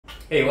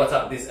Hey, what's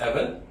up? This is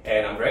Evan,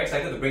 and I'm very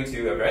excited to bring to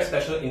you a very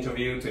special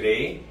interview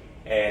today,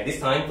 and this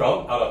time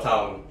from out of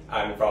town.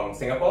 I'm from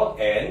Singapore,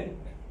 and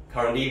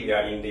currently we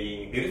are in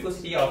the beautiful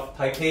city of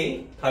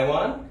Taipei,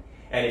 Taiwan.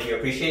 And if you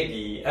appreciate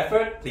the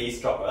effort,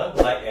 please drop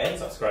a like and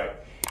subscribe.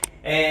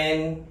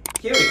 And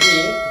here with me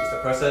is the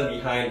person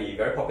behind the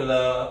very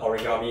popular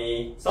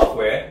origami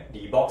software,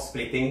 the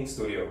Pleating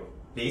Studio.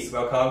 Please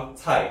welcome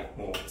Tsai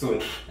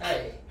Mu-Tsun.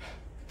 Hi.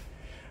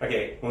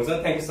 Okay,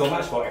 Mu-Tsun, thank you so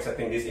much for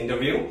accepting this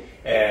interview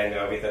and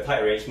with the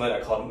tight arrangement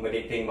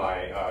accommodating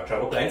my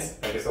travel plans.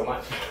 Thank you so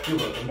much. You're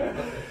welcome.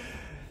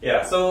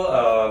 Yeah,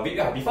 so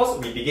before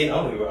we begin,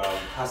 I want to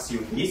pass you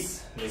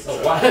this.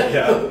 What?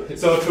 Yeah.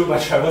 So through my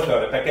travels,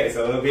 the packet is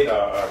a little bit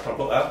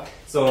crumpled up.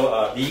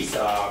 So these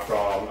are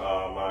from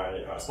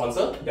my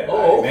sponsor that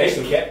I managed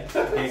to get.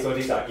 Okay, so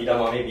these are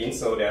edamame beans.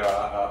 So they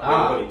are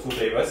available in two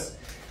flavors.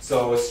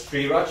 So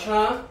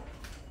sriracha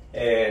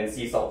and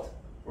sea salt.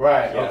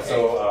 Right. Yeah. Okay.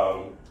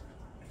 So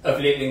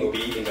affiliate link will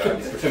be in the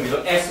description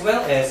below, as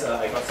well as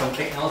I got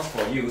something else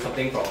for you,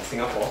 something from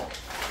Singapore.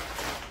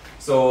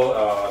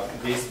 So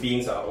these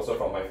beans are also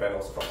from my friend,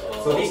 also from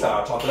So these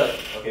are chocolate.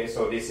 Okay,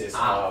 so this is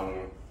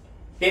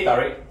teh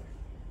tarik.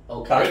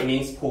 Okay. Tarik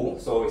means pull,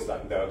 so it's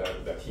like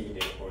the tea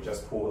they will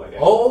just pull like that.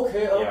 Oh,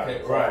 okay, Yeah,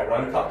 okay. from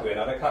one cup to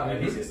another cup, and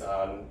this is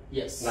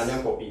yes.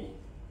 Nanyang kopi,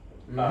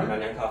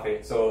 Nanyang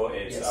cafe. So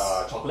it's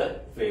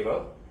chocolate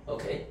flavor.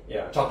 Okay.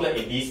 Yeah, chocolate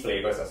in these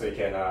flavors, so you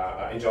can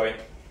enjoy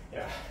it.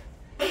 Yeah.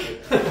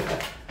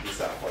 These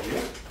are for you.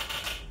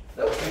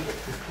 Oh, thank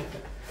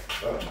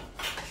you.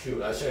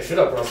 Shoot, I should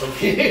have brought some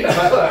tea.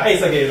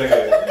 It's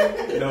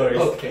okay. No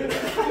worries. Okay.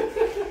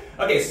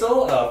 Okay,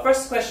 so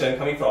first question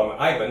coming from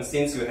Ivan,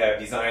 since you have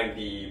designed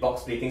the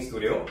Pleating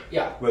Studio,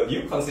 Yeah. will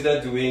you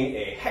consider doing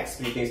a hex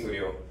Pleating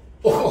Studio?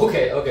 Oh,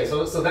 okay.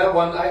 So that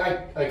one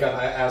I got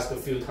asked a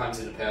few times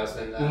in the past,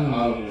 and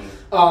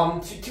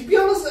to be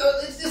honest,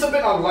 it's a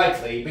bit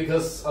unlikely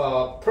because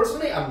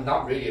personally I'm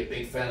not really a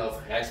big fan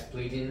of hex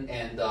pleating,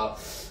 and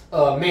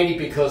mainly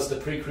because the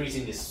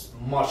pre-creasing is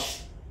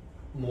much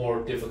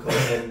more difficult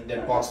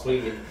than box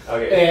pleating.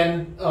 Okay.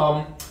 And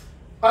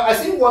I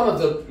think one of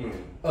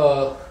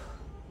the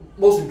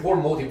most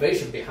important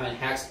motivation behind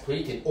hex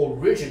pleating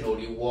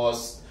originally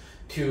was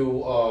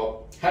to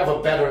have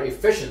a better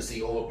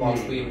efficiency over box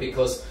pleating,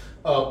 because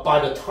by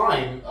the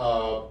time,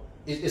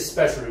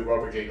 especially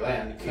Robert J.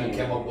 Land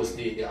came up with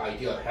the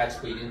idea of hex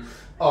pleating,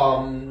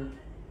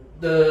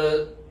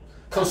 the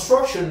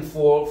construction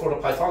for the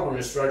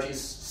Pythagorean stretch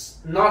is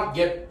not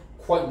yet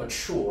quite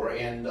mature,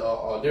 and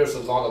there's a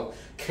lot of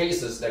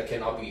cases that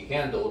cannot be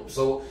handled.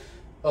 So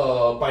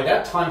by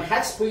that time,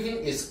 hex pleating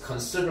is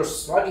considered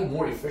slightly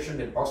more efficient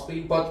than box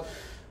pleating, but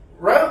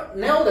right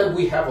now that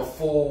we have a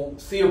full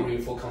theory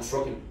for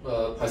constructing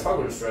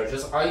Pythagorean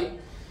stretches, I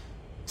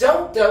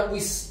doubt that we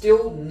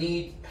still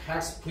need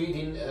hex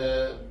pleating,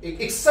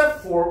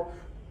 except for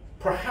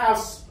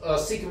perhaps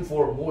seeking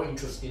for a more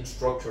interesting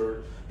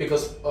structure,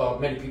 because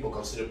many people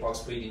consider box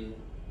pleating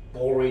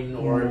boring,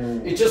 or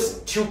it's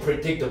just too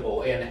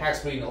predictable, and hex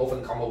pleating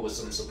often come up with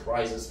some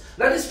surprises.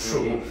 That is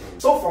true.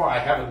 So far, I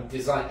haven't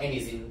designed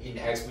anything in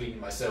hex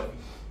pleating myself.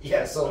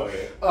 Yeah. So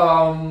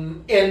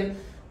and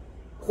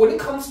when it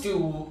comes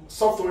to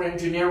software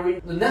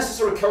engineering, the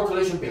necessary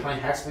calculation behind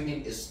hex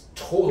pleating is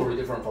totally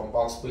different from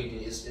box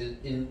pleating. Is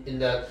in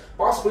that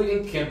box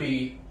pleating can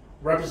be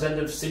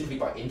represented simply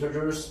by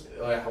integers,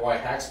 while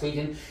hex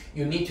pleating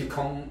you need to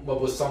come up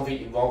with something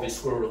involving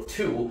square root of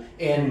 2,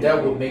 and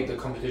that will make the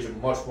computation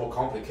much more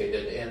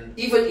complicated. And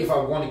even if I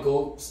want to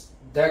go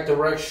that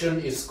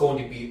direction, it's going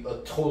to be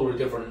a totally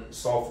different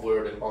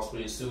software than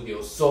Pleating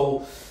Studio.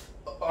 So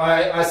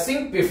I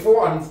think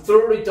before I'm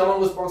thoroughly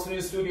done with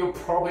Pleating Studio,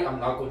 probably I'm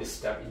not going to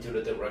step into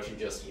the direction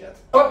just yet.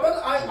 But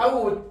I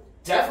would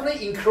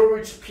definitely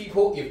encourage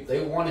people, if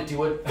they want to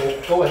do it,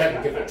 go ahead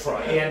and give it a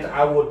try. And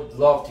I would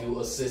love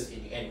to assist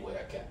in any way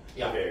I can.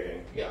 Yeah.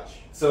 Okay. Yeah.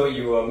 So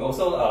you were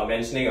also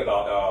mentioning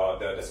about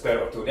the square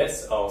root of 2.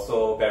 That's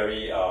also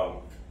very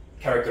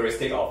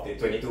characteristic of the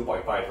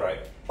 22.5, right?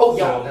 Oh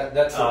yeah, so,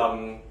 that's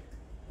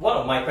one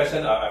of my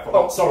questions I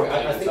forgot. Oh, sorry,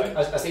 I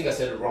think I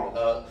said it wrong.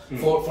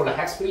 For the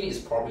hex pleating, it's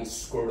probably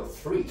square root of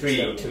 3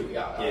 instead of 2.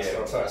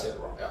 Yeah. Sorry, I said it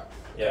wrong. Yeah.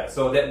 Yeah,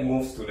 so that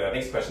moves to the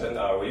next question.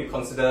 Will you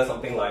consider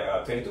something like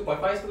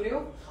 22.5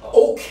 Studio?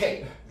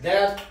 Okay,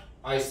 that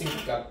I think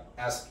got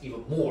asked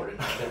even more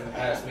than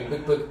asked me,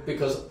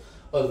 because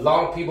a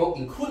lot of people,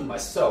 including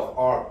myself,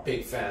 are a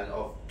big fan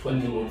of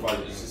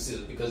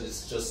 22.5 because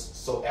it's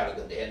just so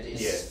elegant, and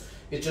it's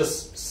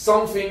just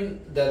something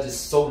that is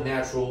so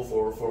natural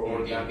for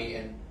origami,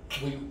 and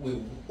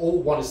we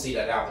all want to see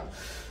that happen.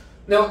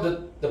 Now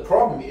the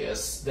problem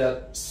is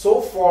that so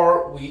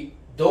far we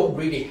don't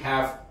really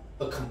have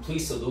a complete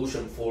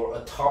solution for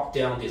a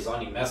top-down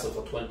designing method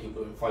for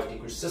 22.5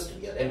 degree system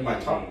yet. And by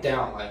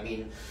top-down, I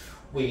mean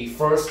we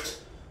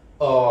first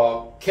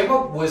came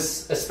up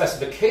with a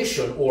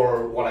specification,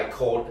 or what I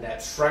call an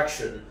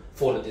abstraction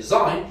for the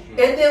design,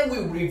 and then we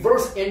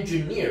reverse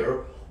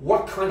engineer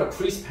what kind of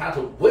crease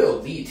pattern will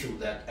lead to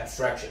that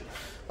abstraction.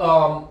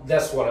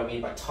 That's what I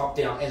mean by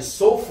top-down. And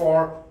so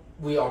far,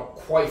 we are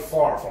quite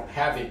far from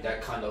having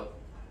that kind of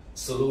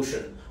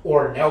solution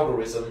or an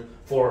algorithm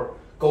for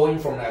going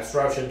from an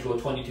abstraction to a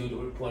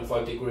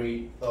 22.5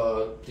 degree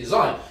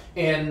design.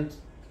 And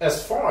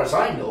as far as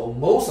I know,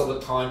 most of the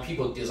time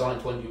people design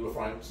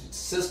 22.5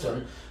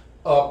 system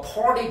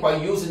partly by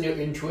using their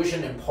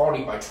intuition and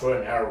partly by trial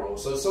and error.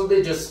 So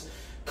they just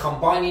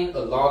combining a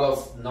lot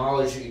of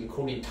knowledge,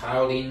 including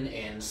tiling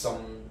and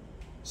some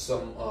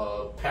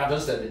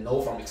patterns that they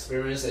know from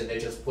experience, and they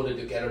just put it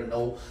together,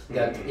 know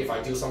that if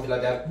I do something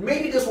like that,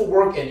 maybe this will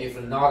work, and if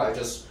not, I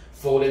just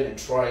fold it and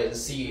try it and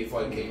see if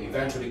I can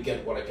eventually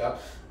get what I got.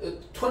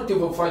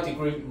 22.5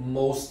 degree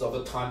most of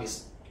the time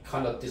is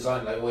kind of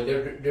designed that way.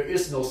 There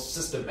is no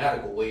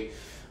systematic way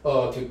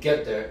to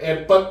get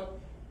there. But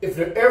if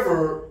there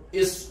ever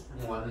is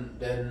one,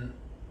 then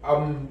I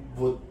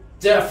would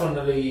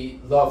definitely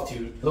love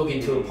to look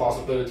into the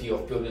possibility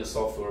of building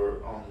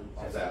software on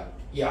that.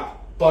 Yeah,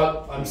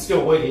 but I'm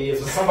still waiting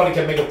if somebody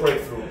can make a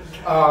breakthrough.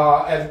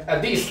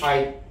 At least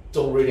I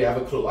don't really have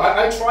a clue.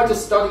 I try to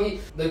study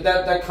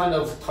that kind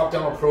of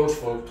top-down approach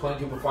for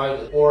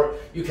 22.5, or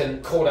you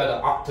can call that an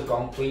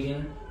octagon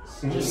pleating,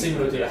 just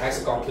similar to the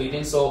hexagon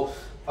pleating. So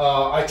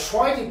I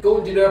tried to go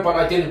into there, but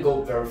I didn't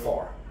go very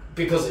far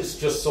because it's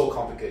just so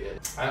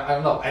complicated. I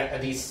don't know.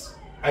 At least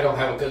I don't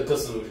have a good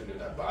solution to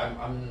that, but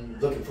I'm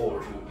looking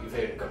forward to if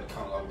they're going to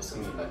come up with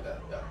something like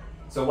that. Yeah.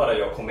 So what are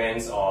your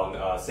comments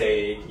on,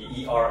 say,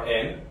 the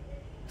ERM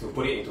to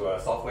put it into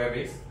a software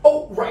base?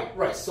 Oh,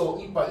 right.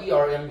 So by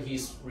ERM,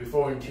 he's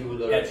referring to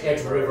the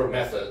Edge River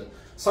method,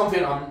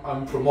 something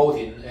I'm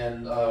promoting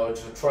and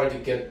to try to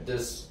get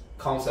this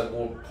concept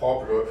more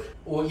popular.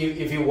 Or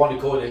if you want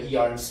to go to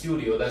ERM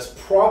Studio, that's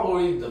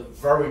probably the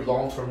very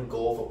long-term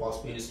goal for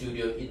Pleating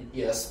Studio.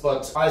 Yes,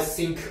 but I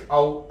think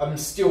I'm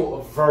still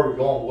a very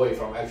long way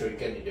from actually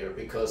getting there,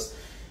 because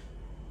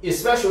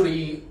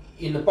especially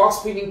in the box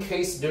pleating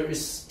case, there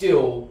is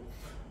still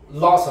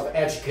lots of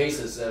edge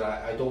cases that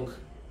I don't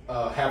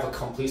have a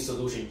complete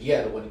solution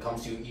yet when it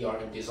comes to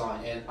ERM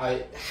design. And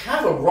I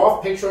have a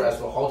rough picture as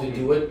to how to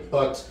do it,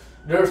 but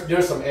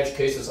there's some edge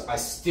cases I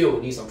still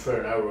need some trial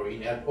and error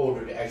in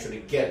order to actually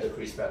get the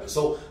crease pattern.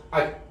 So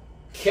I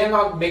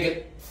cannot make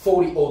it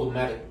fully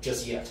automatic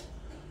just yet.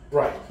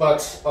 Right,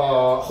 but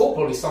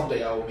hopefully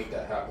someday I will make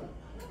that happen.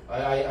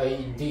 I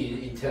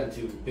indeed intend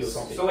to build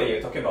something. So when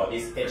you're talking about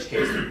these edge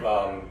cases,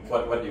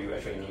 what do you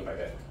actually mean by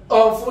that?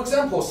 For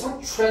example,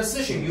 some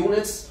transition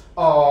units,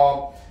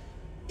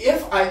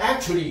 if I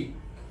actually,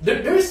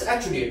 there is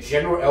actually a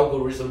general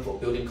algorithm for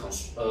building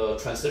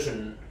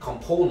transition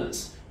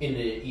components in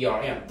the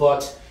ERM,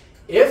 but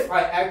if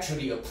I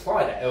actually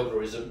apply that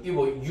algorithm, it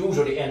will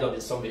usually end up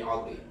in something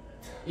ugly.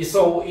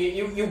 So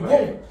you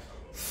won't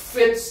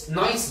fit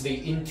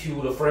nicely into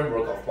the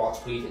framework of box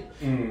pleating.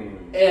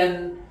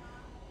 And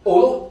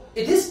although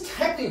it is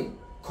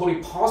technically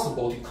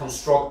possible to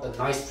construct a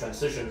nice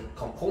transition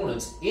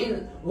components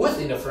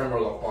within the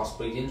framework of box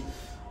pleating,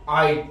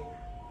 I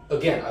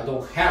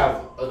don't have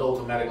an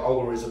automatic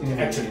algorithm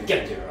to actually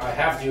get there. I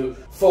have to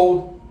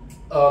fold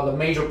the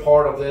major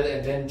part of it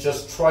and then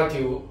just try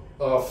to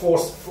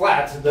force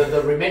flat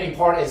the remaining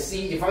part and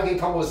see if I can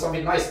come up with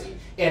something nicely.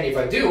 And if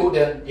I do,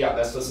 then yeah,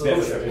 that's the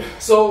solution.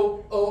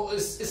 So it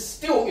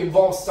still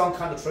involves some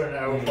kind of trial and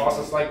error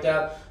process like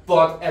that,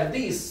 but at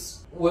least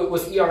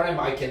with ERM,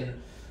 I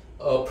can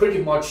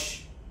pretty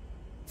much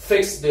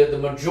fix the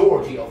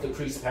majority of the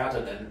crease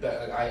pattern, and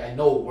I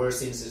know where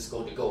things is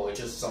going to go. It's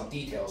just some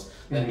details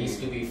that needs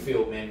to be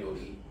filled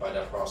manually by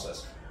that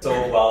process. So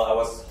while I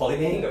was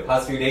holidaying the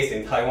past few days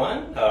in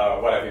Taiwan,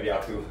 what have you been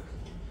up to?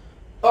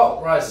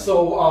 Oh, right.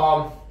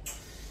 So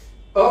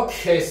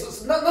okay,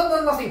 so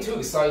nothing too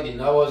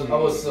exciting. I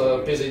was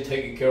busy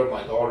taking care of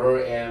my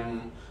daughter,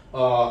 and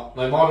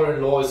my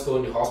mother-in-law is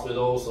going to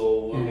hospital,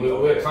 so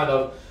we're kind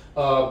of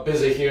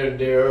busy here and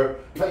there.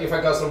 If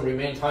I got some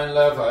remaining time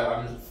left,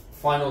 I'm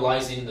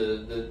finalizing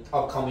the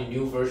upcoming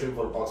new version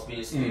for the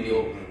Pleating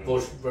Studio,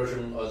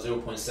 version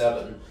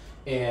 0.7,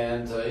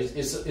 and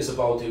it's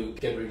about to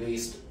get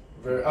released.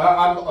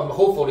 I'm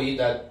hopefully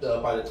that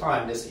by the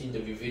time this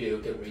interview video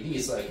get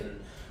released, I can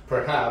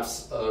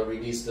perhaps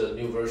release the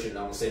new version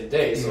on the same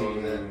day, so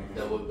then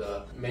that would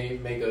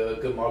make a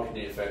good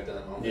marketing effect. And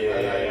I'm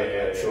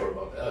sure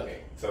about that. Okay.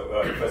 So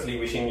firstly,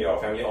 wishing your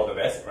family all the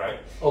best, right?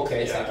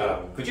 Okay, thank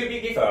you. Could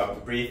you give a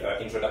brief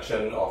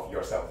introduction of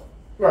yourself?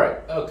 Right.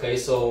 Okay.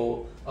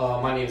 So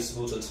my name is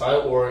Mu-Tsun Tsai,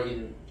 or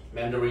in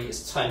Mandarin it's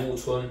Tsai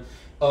Mu-Tsun,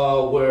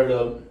 where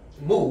the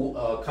Mu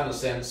kind of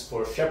stands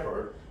for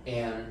shepherd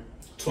and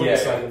Tsun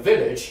is like a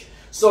village.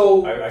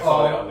 So I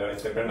saw it on the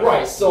Instagram.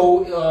 Right.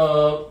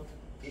 So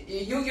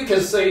you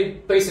can say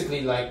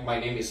basically like my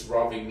name is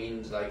roughly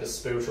means like a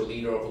spiritual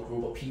leader of a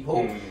group of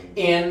people,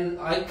 and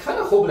I kind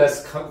of hope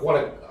that's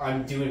what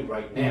I'm doing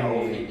right now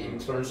in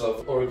terms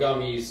of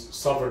Origami's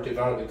software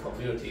development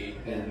community.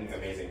 And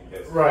amazing,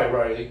 yes.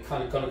 Right. It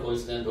kind of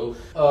coincidental.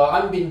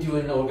 I've been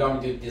doing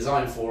origami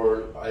design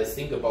for I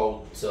think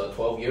about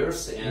 12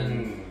 years,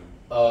 and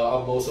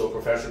I'm also a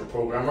professional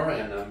programmer,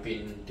 and I've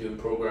been doing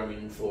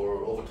programming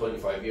for over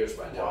 25 years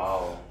by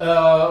now.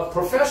 Wow.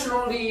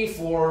 Professionally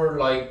for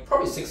like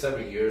probably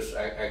 6-7 years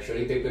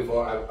actually.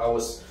 Before I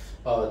was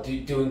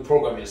doing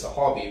programming as a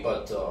hobby,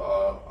 but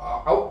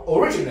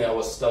originally I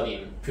was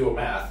studying pure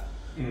math,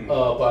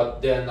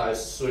 but then I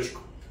switched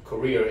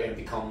career and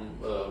become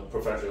a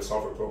professional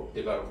software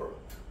developer.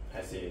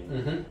 I see.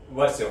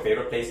 What's your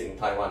favorite place in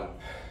Taiwan?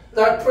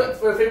 That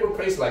favorite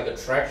place, like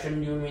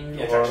attraction, you mean?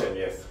 Attraction,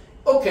 yes.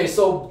 Okay,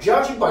 so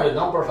judging by the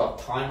number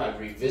of time I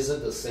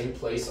revisit the same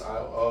place,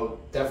 I'll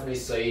definitely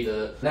say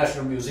the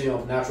National Museum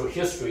of Natural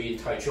History in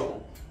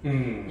Taichung.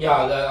 Yeah,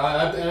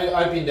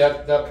 I've been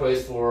that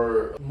place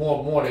for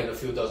more than a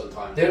few dozen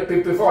times.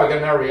 Before I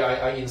get married,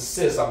 I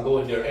insist on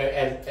going there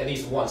at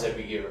least once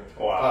every year.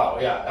 Wow.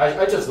 Yeah,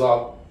 I just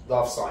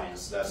love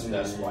science.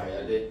 That's why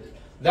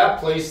that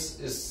place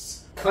is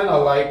kind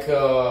of like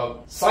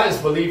science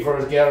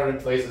believers gathering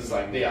places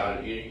like they are.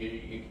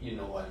 You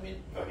know what I mean?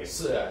 Okay.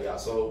 So, yeah.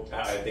 So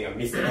I think I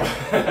missed it.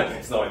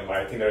 It's not in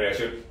my itinerary. I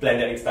should plan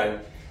that next time.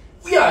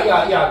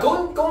 Yeah.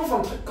 Going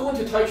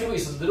to Taichung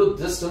is a little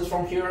distance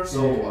from here,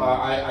 so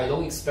I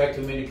don't expect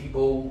too many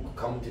people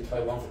coming to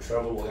Taiwan for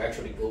travel will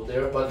actually go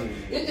there. But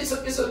it's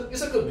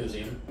a good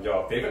museum.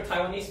 Your favorite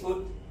Taiwanese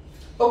food?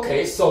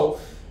 Okay, so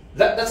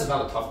that's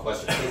another tough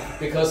question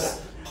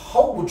because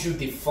how would you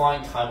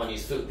define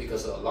Taiwanese food?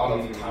 Because a lot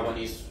of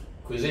Taiwanese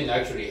cuisine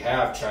actually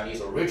have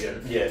Chinese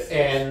origin. Yes.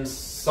 And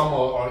some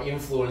are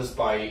influenced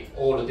by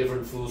all the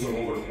different foods all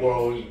over the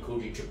world,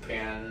 including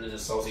Japan,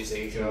 Southeast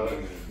Asia,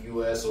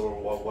 US, or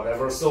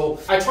whatever. So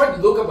I tried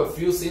to look up a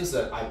few things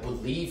that I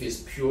believe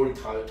is pure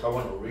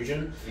Taiwan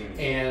origin.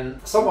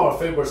 And some of our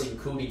favorites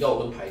include Yao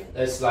Dun Pai.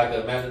 That's like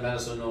a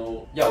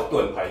medicinal... Yao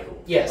Dun Pai.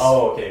 Yes.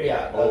 Oh, okay.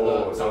 Yeah.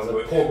 Sounds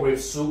good. Pork rib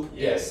soup.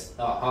 Yes.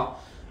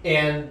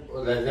 And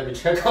let me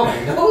check out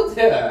my notes.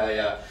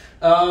 Yeah.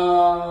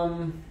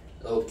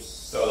 Oops.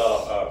 So a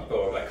lot of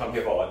people like come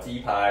here for 鸡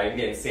排,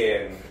 面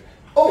线.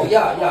 Oh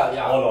yeah.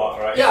 All lot,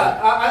 right?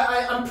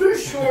 Yeah, I'm pretty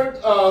sure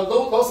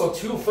those are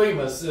two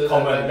famous.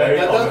 Common, very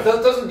common.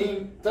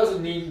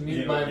 Doesn't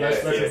need my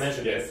special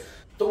mention. Yes.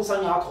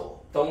 Dongshan Yato.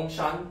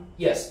 Dongshan?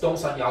 Yes,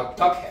 Dongshan Yato.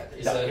 Duckhead.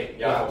 Duckhead.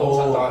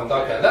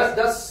 Duckhead.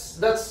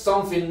 That's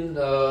something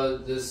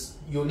this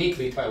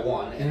uniquely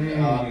Taiwan,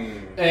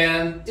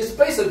 and it's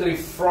basically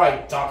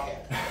fried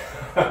duckhead.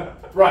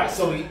 Right,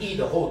 so you eat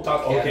the whole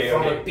duckhead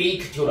from the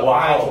beak to the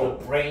eye to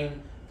the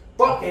brain.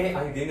 But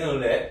I didn't know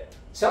that.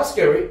 Sounds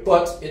scary,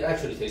 but it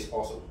actually tastes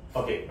awesome.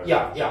 Okay.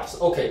 Yeah.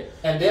 So, okay,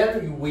 and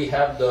then we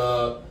have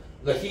the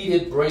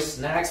heated braised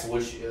snacks,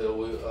 which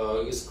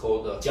is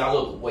called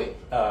jiaze wei.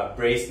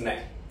 Braised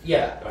snack.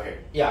 Yeah. Okay.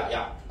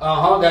 Yeah.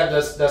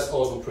 That's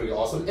also pretty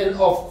awesome, and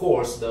of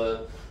course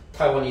the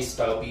Taiwanese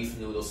style beef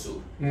noodle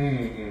soup.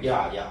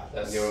 Yeah.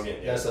 That's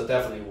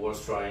definitely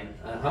worth trying.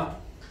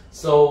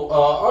 So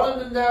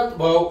other than that,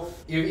 well,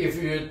 if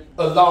you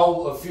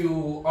allow a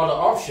few other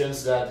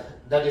options that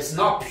is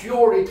not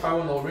purely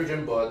Taiwan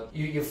origin, but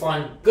you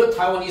find good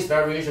Taiwanese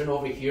variation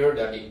over here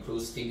that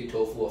includes sticky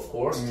tofu, of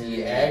course,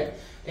 tea egg,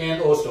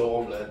 and also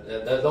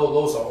omelette.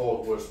 Those are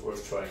all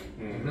worth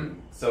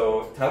trying.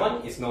 So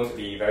Taiwan is known to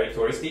be very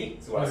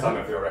touristy. So what are some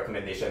of your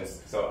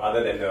recommendations? So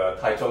other than the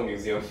Taichung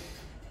Museum?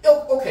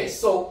 Okay,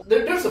 so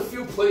there's a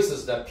few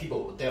places that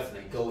people would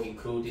definitely go,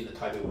 including the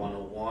Taipei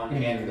 101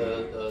 and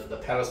the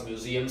Palace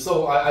Museum.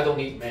 So I don't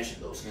need to mention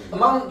those.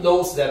 Among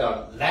those that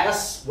are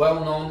less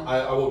well known,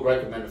 I would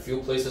recommend a few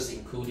places,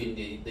 including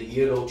the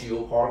Yellow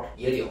Geopark,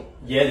 Yeliu.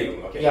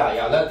 Okay.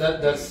 Yeah.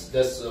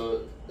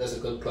 That's a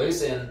good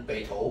place, and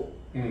Beitou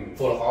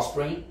for the hot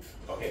spring.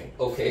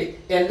 Okay,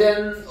 and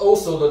then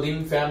also the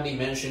Lin Family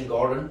Mansion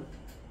Garden.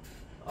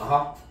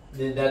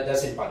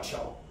 That's in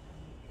Banqiao.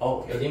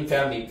 Okay. The Lin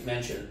Family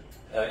Mansion.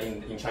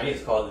 In Chinese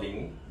it's called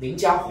Lin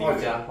Jia.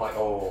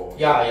 Oh.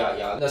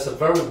 Yeah. That's a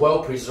very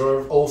well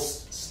preserved old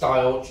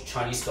style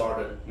Chinese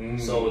garden.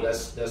 So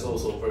that's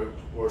also very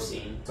worth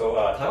seeing. So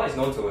Taiwan is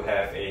known to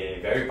have a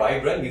very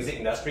vibrant music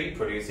industry,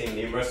 producing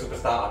numerous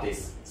superstar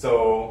artists.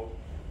 So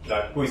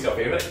who is your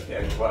favorite,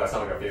 and what are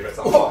some of your favorite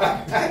songs? Well,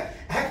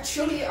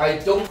 actually, I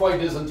don't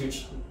quite listen to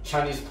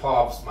Chinese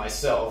pops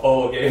myself.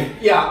 Oh, okay.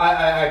 Yeah,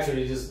 I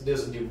actually just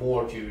listen to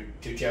more to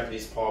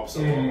Japanese pops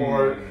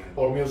or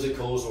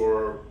musicals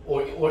or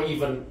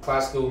even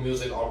classical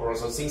music,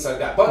 operas, or things like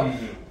that. But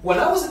when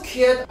I was a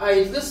kid,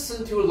 I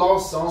listened to a lot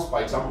of songs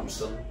by Tsai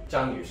Mu-Tsun.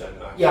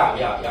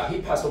 Yeah.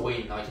 He passed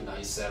away in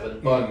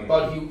 1997,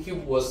 but he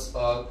was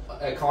an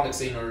iconic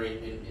singer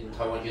in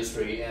Taiwan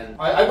history, and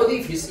I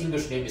believe his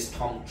English name is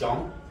Tom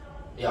Zhang.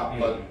 Yeah,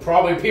 but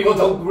probably people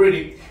don't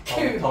really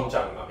Tom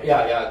Zhang. Okay.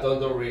 Yeah,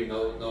 don't really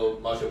know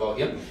much about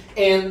him.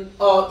 And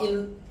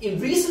in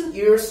recent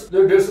years,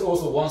 there's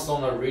also one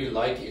song I really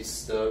like.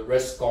 It's the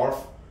Red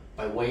Scarf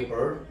by Wei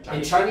Bird.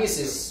 In Chinese,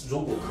 it's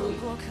如果可以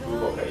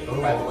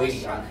by Wei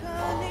Yan.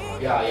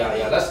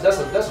 Yeah. That's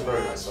a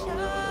very nice song.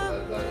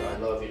 I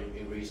love it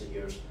in recent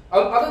years.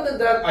 Other than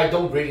that, I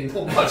don't really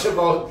know much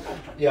about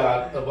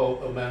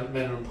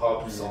Mandarin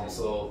pop songs.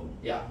 So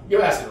yeah,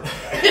 you're asking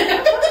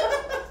right.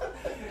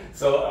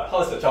 So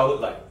how's the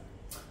childhood like?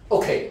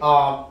 Okay,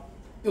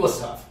 it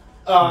was tough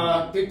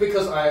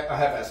because I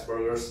have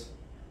Asperger's,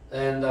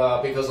 and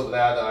because of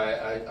that,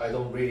 I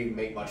don't really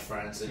make much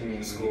friends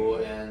in school,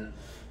 and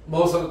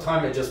most of the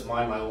time I just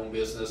mind my own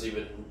business,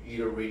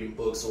 either reading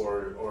books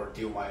or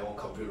do my own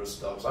computer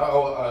stuff.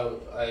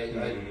 So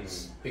I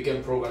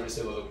began programming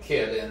since I was a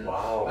kid, and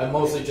I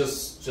mostly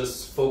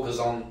just focus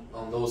on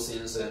those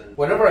things. And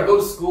whenever I go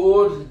to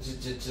school,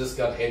 just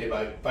got hated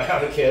by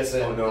other kids.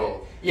 And,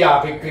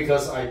 yeah,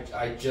 because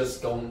I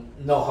just don't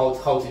know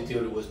how to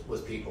deal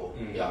with people.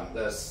 Yeah,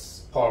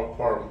 that's part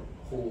of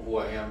who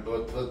I am.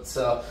 But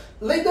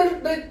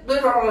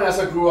later on, as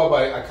I grew up,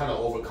 I kind of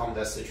overcome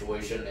that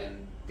situation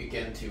and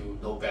began to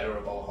know better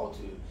about how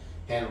to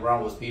hang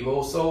around with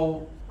people.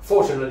 So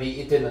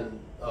fortunately, it didn't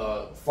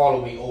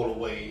follow me all the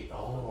way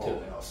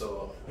till now.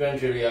 So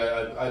eventually,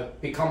 I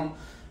become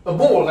a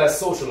more or less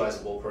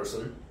socializable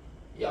person.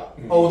 Yeah.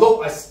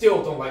 Although I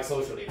still don't like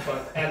socially,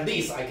 but at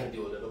least I can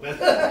do a little bit.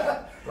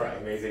 Right.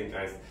 Amazing.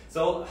 Nice.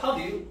 So how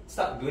do you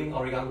start doing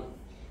origami?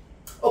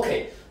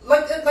 Okay.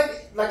 Like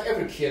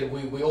every kid,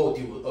 we all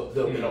do a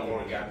little bit of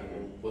origami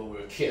when we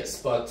were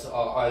kids, but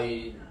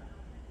I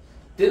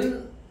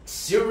didn't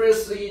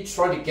seriously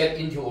try to get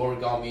into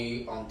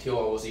origami until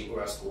I was in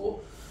grad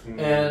school,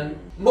 and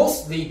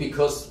mostly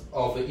because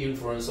of the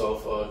influence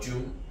of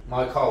Jun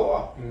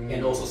Maekawa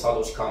and also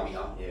Satoshi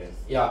Kamiya. Yes.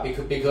 Yeah,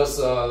 because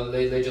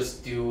they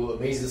just do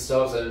amazing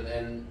stuff,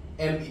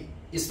 and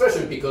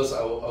especially because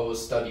I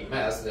was studying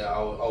math, that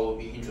I would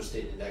be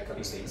interested in that kind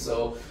of thing.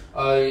 So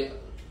I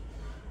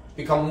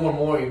become more and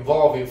more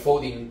involved in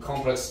folding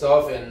complex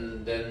stuff,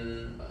 and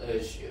then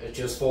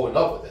just fall in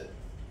love with it.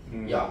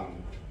 Yeah.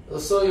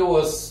 So it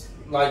was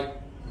like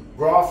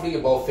roughly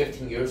about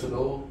 15 years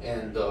ago,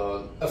 and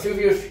a few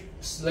years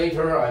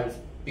later, I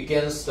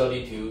began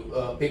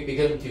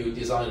to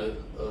design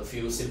a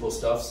few simple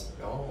stuffs.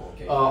 Oh,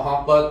 okay.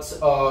 But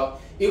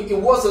it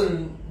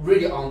wasn't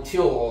really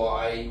until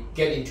I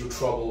get into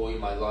trouble in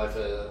my life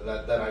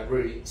that I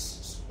really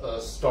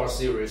start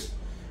serious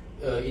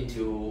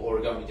into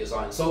origami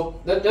design.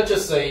 So let's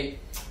just say.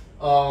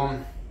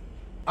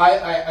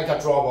 I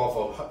got dropped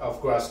off of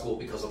grad school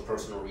because of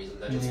personal reasons.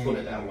 Let's just put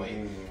it that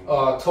way.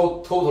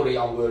 Totally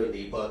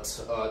unwillingly, but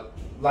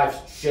life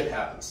shit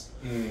happens.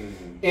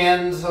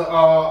 And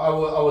I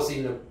was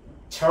in a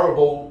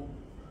terrible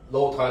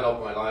low tide of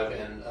my life,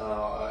 and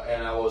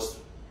I was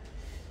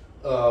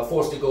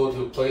forced to go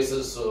to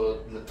places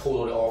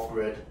totally off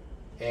grid,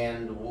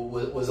 and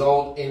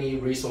without any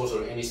resource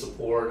or any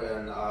support,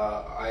 and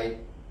I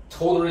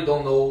totally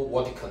don't know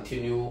what to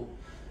continue.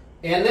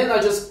 And then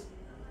I just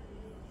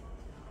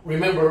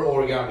remember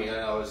origami, and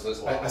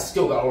I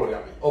still got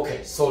origami.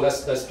 Okay, so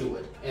let's do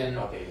it. And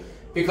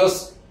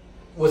because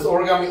with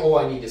origami, all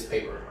I need is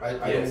paper. I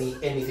don't need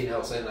anything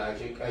else, and I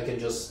can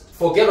just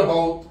forget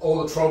about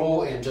all the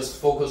trouble and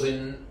just focus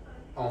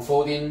on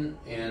folding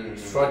and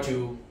try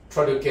to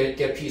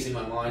get peace in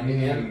my mind,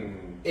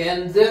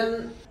 and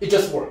then it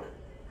just worked.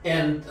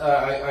 And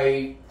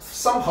I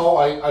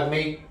somehow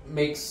make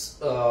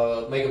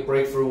a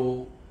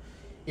breakthrough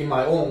in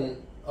my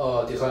own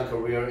design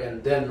career,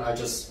 and then I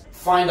just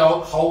find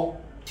out how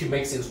to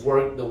make things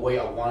work the way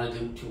I wanted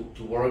them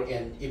to work,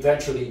 and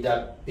eventually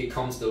that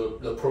becomes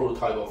the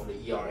prototype of the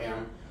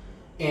ERM.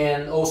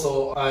 And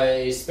also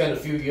I spent a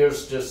few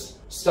years just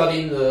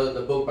studying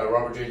the book by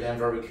Robert J. Dam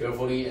very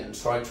carefully and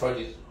try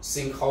to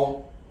think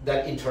how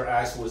that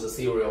interacts with the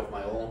theory of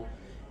my own.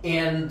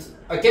 And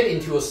I get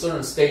into a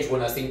certain stage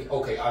when I think,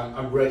 okay,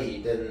 I'm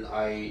ready. Then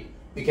I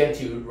began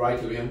to write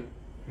to him.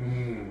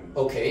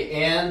 Okay,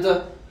 and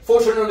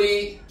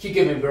fortunately, he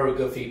gave me very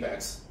good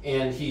feedbacks,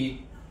 and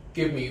he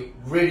gave me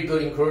really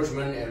good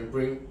encouragement and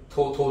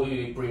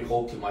totally bring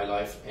hope to my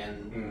life.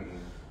 And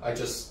I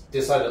just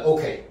decided,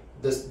 okay,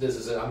 this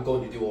is it. I'm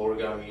going to do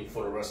origami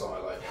for the rest of my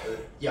life.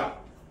 Yeah,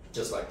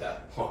 just like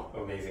that. Oh,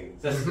 amazing!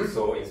 That's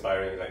so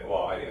inspiring. Like,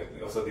 wow, I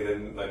also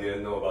didn't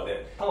know about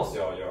that. How was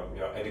your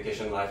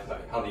education life?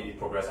 Like, how did it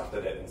progress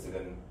after that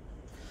incident?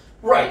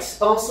 Right.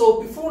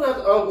 So before that,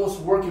 I was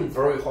working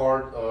very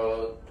hard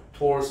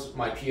towards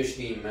my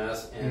PhD in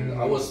math, and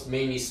I was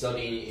mainly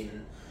studying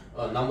in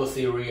number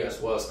theory as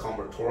well as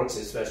combinatorics,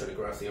 especially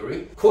graph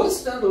theory.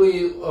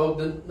 Coincidentally,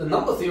 the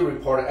number theory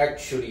part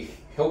actually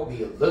helped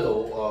me a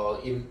little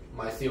in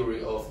my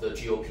theory of the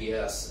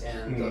GOPS,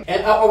 and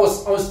I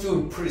was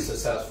doing pretty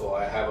successful.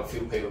 I have a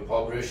few papers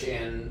published,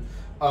 and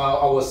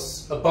I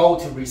was about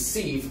to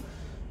receive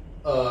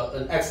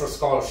an extra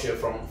scholarship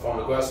from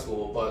the grad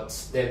school, but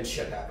then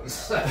shit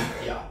happens.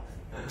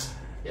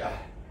 Yeah.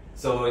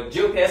 So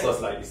GOPS was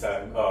like it's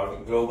a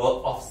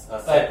global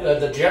offset.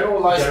 The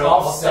generalized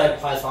offset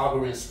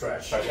Pythagorean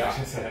stretch.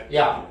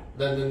 Yeah.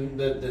 Then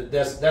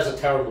that's a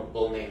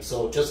terrible name.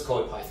 So just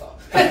call it Python.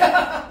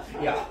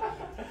 Yeah.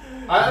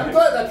 I'm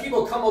glad that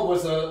people come up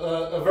with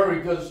a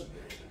very good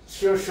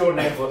short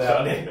name for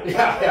that.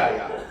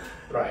 Yeah.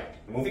 Right.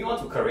 Moving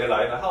on to career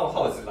life,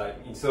 how is it like?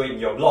 So in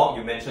your blog,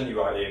 you mentioned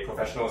you are a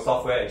professional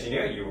software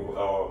engineer. You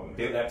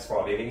build apps for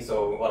a living.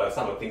 So what are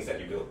some of the things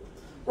that you build?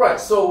 Right.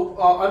 So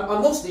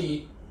I'm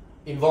mostly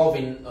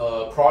involving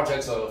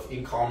projects of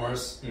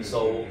e-commerce.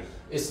 So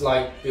it's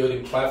like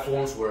building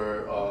platforms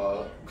where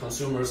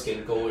consumers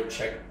can go and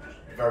check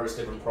various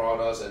different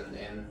products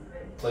and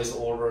place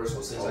orders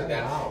or things like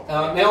that.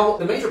 Wow. Now,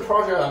 the major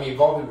project I'm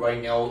involved in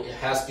right now, it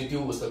has to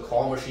do with the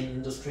claw machine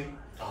industry.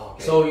 Oh,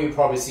 okay. So you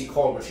probably see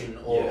claw machine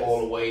Yes.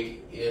 all the way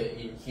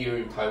here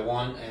in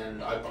Taiwan,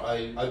 and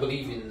I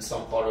believe in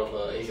some part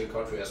of Asian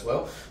country as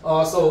well.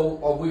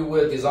 So we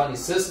were designing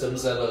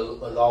systems that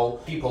allow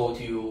people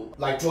to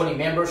like join a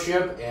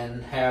membership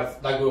and have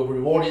like a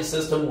rewarding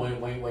system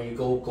when you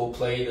go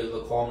play the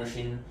claw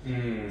machine,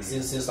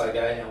 things like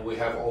that. And we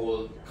have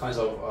all kinds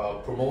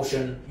of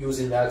promotion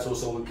using that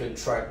so we can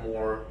track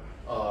more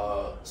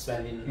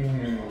spending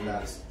on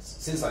that,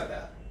 things like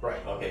that.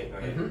 Right. Okay.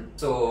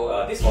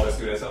 So this for the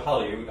students, so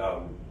how do you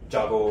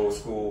juggle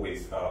school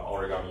with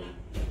origami?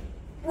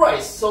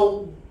 Right.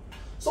 So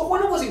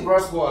when I was in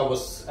grad school, I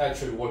was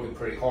actually working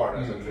pretty hard,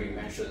 as I already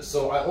mentioned.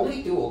 So I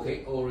only do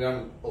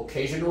origami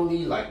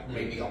occasionally, like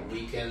maybe on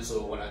weekends,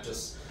 or when I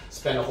just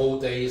spend a whole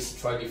days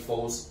trying to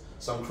fold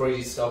some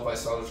crazy stuff I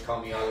started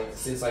coming out,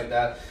 things like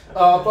that.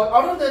 But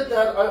other than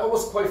that, I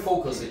was quite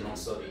focusing on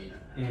studying.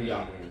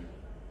 Yeah.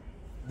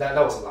 That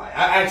was a lie.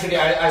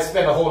 I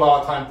spent a whole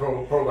lot of time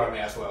programming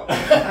as well.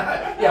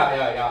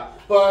 yeah.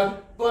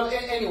 But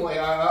anyway,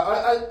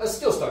 I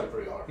still studied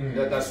pretty hard.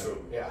 That's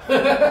true. Yeah.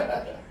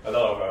 A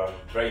lot of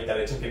very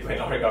intelligent people in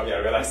origami, I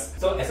realize.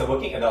 So as a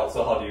working adult,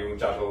 so how do you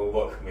juggle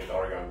work with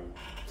origami?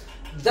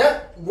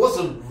 That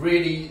wasn't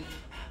really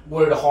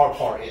where the hard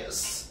part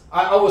is.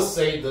 I would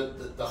say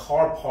that the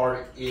hard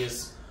part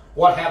is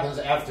what happens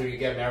after you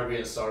get married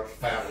and start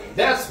family.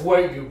 That's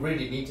where you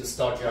really need to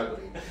start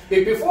juggling.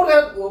 Before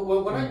that,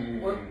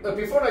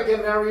 before I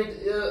get married,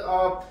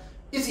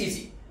 it's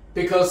easy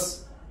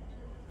because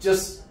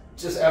just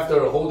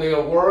after a whole day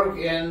of work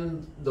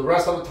and the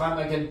rest of the time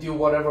I can do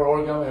whatever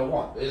origami I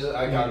want.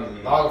 I got a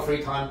lot of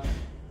free time,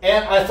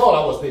 and I thought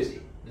I was busy.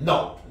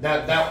 No,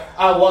 that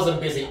I wasn't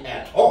busy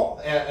at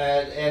all,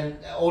 and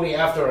only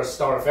after I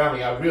started a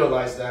family I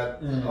realized that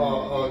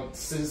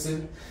since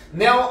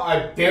now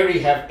I barely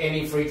have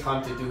any free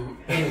time to do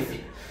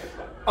anything.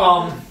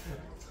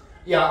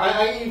 Yeah,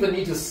 I even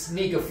need to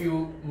sneak a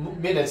few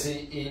minutes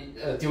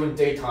during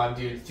daytime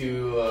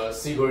to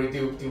secretly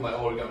do my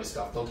origami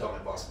stuff. Don't tell my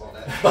boss about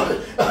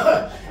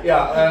that.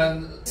 Yeah,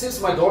 and since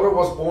my daughter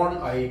was born,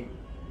 I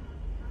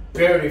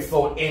barely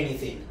fold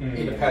anything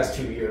in the past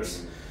 2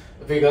 years.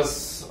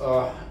 Because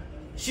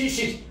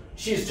she's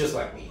just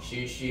like me.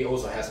 She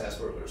also has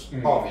Asperger's,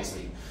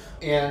 obviously,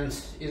 and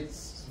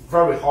it's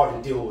very hard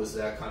to deal with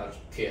that kind of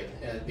kid,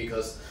 and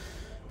because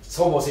it's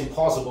almost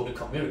impossible to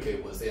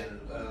communicate with, and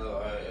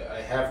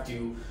I have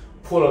to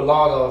put a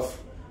lot of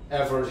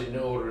effort in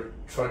order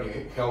to try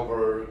to help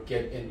her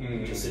get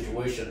into the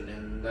situation,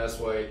 and that's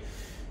why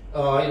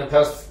in the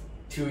past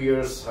 2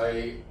 years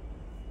I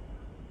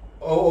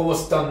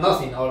almost done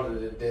nothing other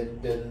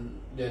than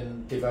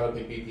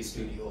developing Pleating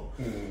Studio.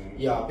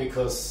 Yeah,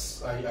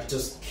 because I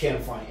just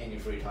can't find any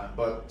free time.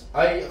 But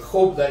I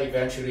hope that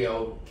eventually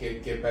I'll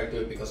get back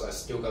to it because I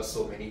still got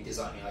so many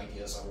designing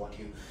ideas. I want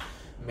to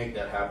make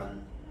that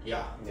happen.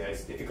 Yeah. Yeah,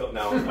 it's difficult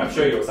now. I'm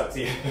sure you'll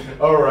succeed.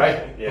 All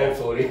right. Yeah.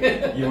 Hopefully.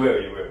 You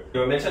will.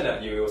 You mentioned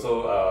that you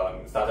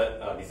also started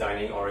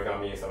designing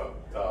origami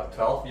about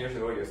 12 years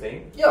ago, you're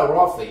saying? Yeah,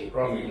 roughly.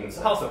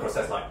 So how's the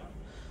process like?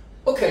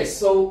 Okay,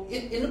 so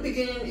in the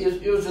beginning,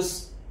 it was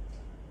just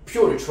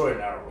purely trial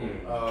and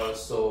error.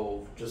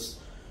 So just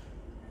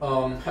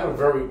have a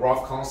very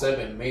rough concept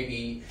and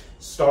maybe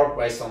start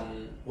by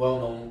some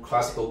well-known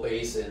classical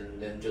base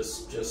and then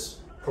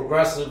just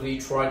progressively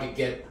try to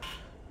get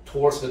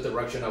towards the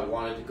direction I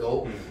wanted to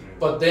go.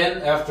 But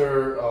then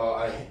after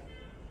I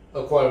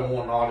acquired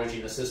more knowledge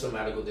in the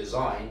systematical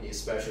design,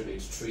 especially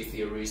tree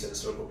theories and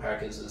circle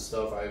packets and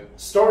stuff, I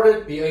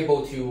started be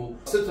able to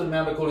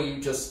systematically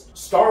just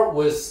start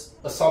with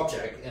a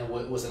subject and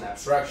with an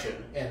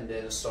abstraction, and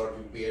then start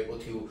to be able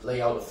to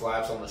lay out the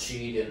flaps on the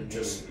sheet and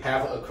just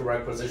have a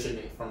correct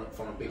positioning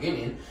from the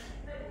beginning.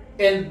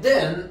 And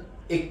then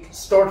it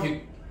started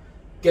to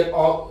get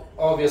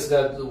obvious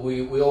that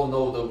we all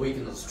know the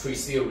weakness of tree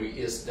theory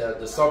is that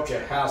the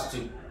subject has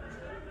to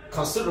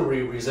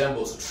considerably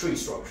resembles a tree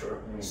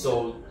structure,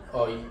 so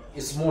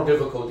it's more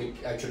difficult to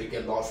actually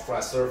get large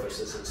flat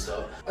surfaces and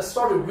stuff. I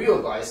started to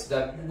realize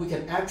that we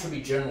can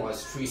actually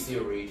generalize tree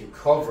theory to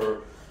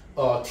cover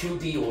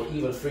 2D or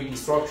even 3D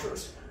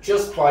structures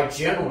just by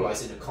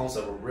generalizing the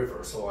concept of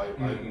river. So I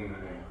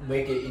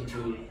make it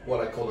into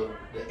what I call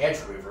the edge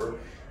river,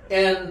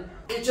 and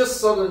it just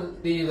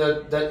suddenly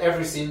that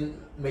everything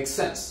makes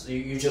sense.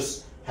 You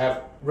just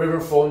have river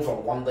flowing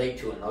from one lake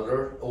to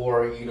another,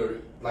 or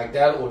either like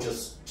that, or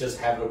just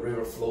have the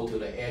river flow to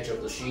the edge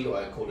of the sheet, or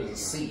I call it the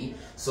sea.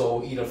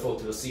 So either flow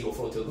to the sea or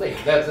flow to the lake.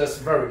 That's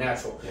very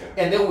natural.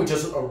 Yeah. And then we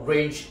just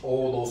arrange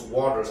all those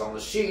waters on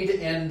the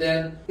sheet, and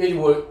then it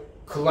will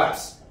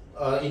collapse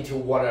into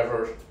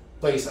whatever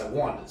place I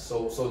wanted.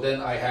 So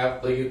then I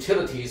have the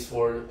utilities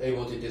for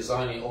able to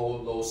designing all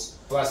those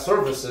flat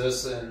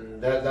surfaces,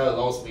 and that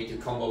allows me to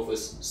come up with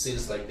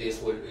scenes like this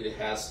where it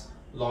has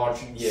large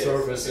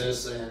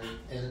surfaces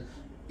and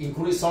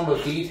including some of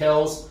the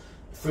details,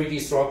 3D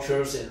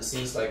structures and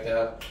things like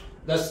that.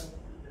 That's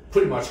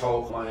pretty much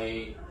how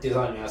my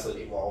design method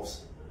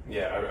evolves.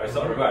 Yeah, I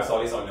remember I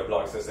saw this on your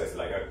blog. So there's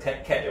like a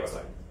cat that was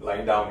like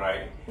lying down,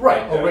 right?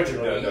 Right, And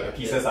originally. the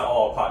pieces are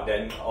all apart.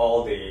 Then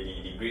all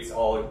the grids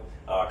all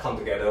come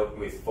together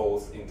with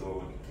folds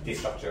into this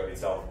structure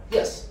itself.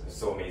 Yes. It's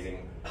so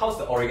amazing. How's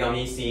the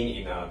origami scene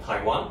in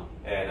Taiwan?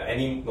 And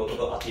any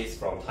notable artists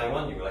from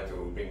Taiwan you would like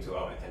to bring to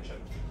our attention?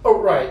 Oh,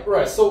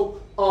 right.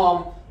 So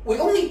we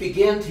only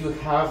began to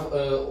have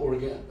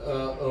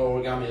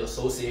origami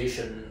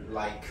association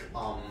like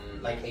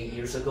 8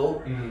 years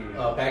ago.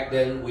 Back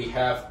then we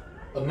have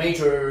a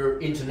major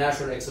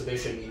international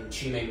exhibition in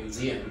Chimay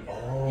Museum.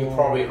 Oh. You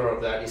probably heard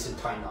of that. It's in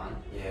Tainan.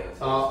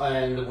 Yes.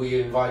 And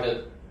we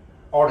invited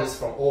artists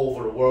from all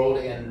over the world,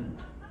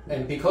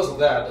 and because of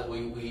that,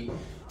 we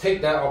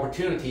take that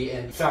opportunity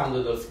and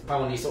founded the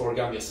Taiwanese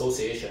Origami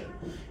Association.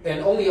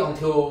 And only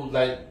until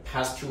like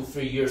past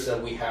 2-3 years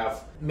that we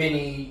have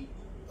many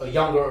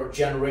younger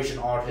generation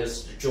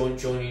artists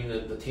joining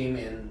the team,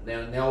 and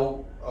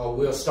now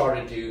we are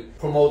starting to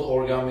promote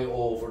origami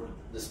all over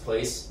this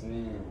place.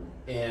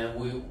 And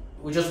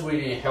we just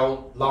really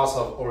held lots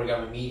of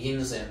origami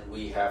meetings, and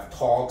we have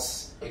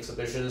talks,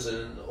 exhibitions,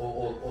 and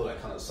all that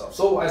kind of stuff.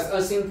 So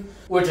I think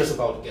we're just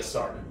about to get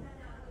started.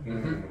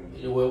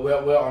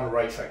 We're on the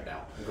right track now.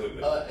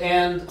 Good.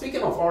 And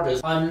speaking of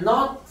artists, I'm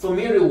not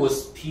familiar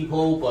with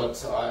people,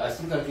 but I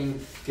think I can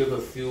give a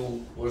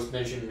few worth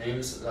mentioning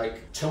names,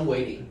 like Chen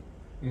Weiding.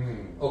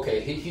 Okay,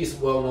 he's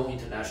well known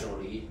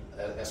internationally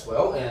as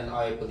well, and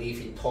I believe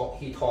he taught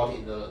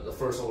in the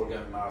first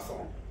origami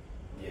marathon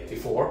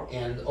before.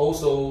 And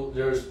also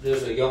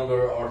there's a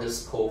younger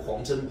artist called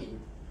Huang Zhenmin.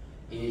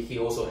 He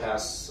also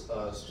has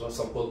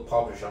some book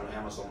published on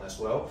Amazon as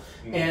well.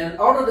 And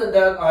other than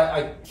that,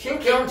 I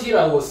can't guarantee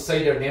I will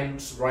say their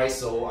names right,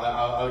 so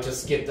I'll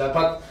just skip that.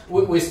 But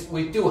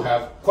we do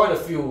have quite a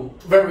few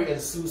very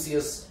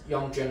enthusiastic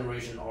young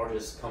generation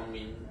artists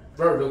coming.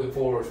 Very looking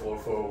forward for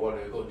what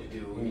they're going to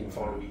do in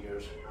following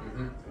years.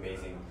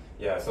 Amazing.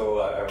 Yeah. So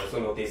I also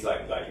noticed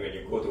like when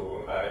you go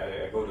to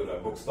I go to the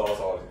bookstores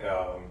or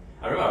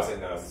I remember I was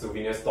in a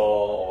souvenir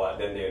store or what.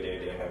 Then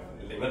they have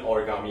even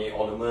origami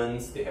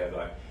ornaments. They have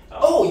like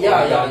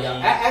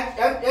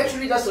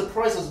Actually, that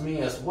surprises me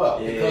as well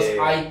because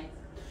I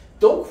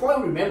don't quite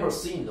remember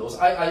seeing those.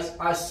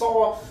 I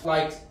saw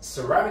like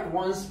ceramic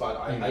ones, but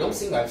I don't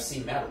think I've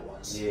seen metal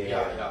ones.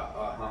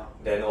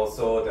 Then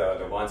also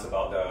the ones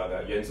about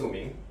the Yuan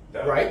Zuming,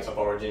 the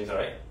Aborigines,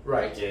 right?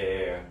 Right.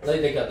 Yeah.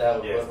 They got that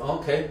one. Yes.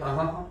 Okay.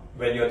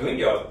 When you're doing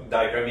your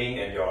diagramming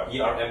and your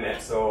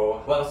ERMX,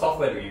 so what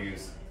software do you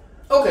use?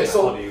 Okay,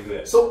 how do you do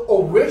it? So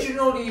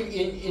originally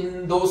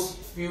in those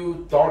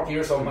few dark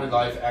years of my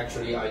life,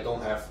 actually I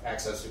don't have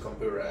access to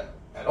computer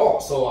at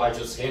all. So I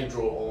just hand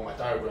drew all my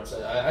diagrams.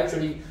 I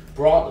actually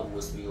brought them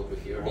with me over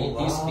here.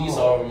 These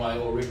are my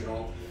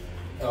original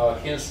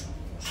hand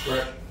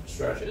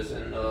stretches,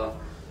 and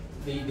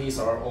these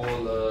are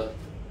all the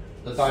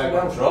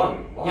diagrams.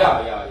 Drawn. Wow.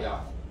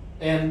 Yeah.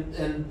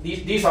 And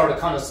these are the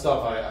kind of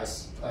stuff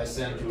I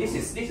send to. This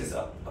is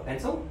a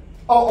pencil.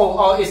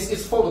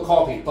 It's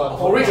photocopy, but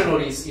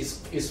originally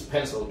it's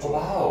pencil drawing.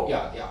 Wow.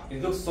 Yeah.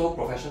 It looks so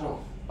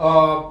professional.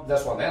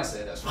 That's what Dan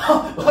said as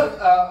well.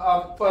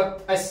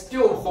 But I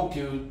still hope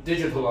to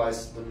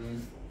digitalize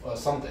them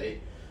someday.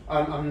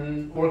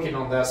 I'm working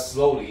on that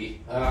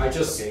slowly. I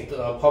just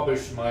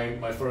published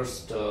my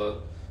first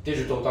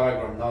digital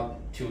diagram not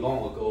too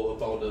long ago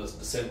about the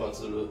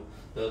senbatsu,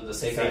 the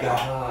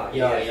Seiga.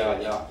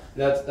 Yeah.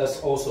 That's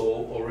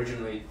also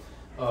originally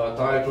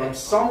diagram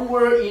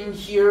somewhere in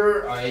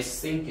here. I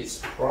think it's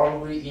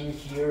probably in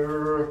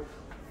here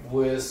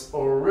with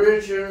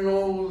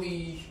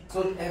originally.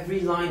 So every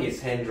line is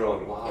hand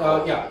drawn.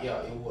 Wow.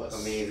 Yeah, it was.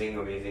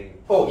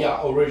 Amazing. Oh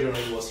yeah, originally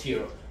it was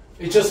here.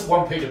 It's just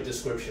one page of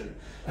description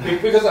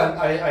because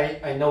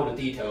I know the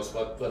details,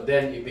 but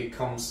then it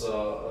becomes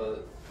a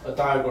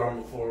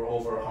diagram for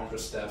over 100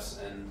 steps,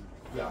 and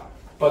yeah.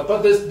 But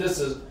this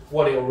is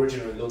what it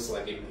originally looks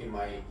like in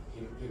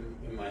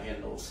my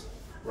handles.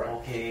 Right.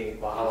 Okay.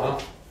 Wow.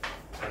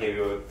 Okay,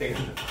 we will take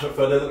a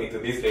further look into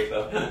this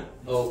later.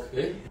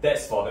 Okay.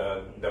 That's for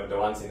the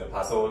ones in the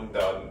past. So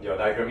your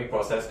diagramming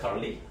process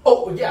currently.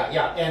 Oh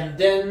yeah, and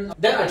then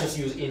I just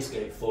use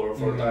Inkscape for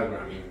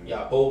diagramming.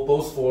 Yeah,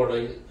 both for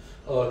the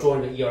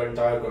drawing the ERN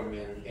diagram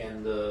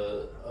and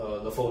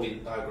the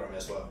folding diagram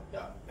as well.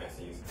 Yeah. I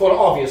see. For the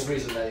obvious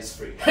reason that it's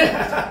free.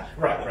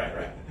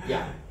 Right.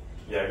 Yeah.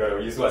 Yeah, you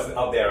gotta use what's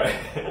out there,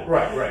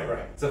 right? Right.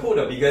 So who are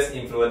the biggest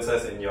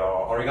influences in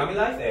your origami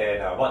life,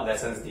 and what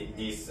lessons did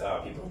these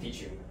people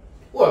teach you?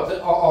 Well,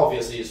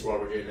 obviously it's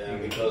Robert J.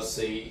 Lam because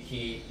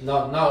he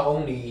not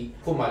only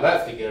put my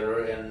life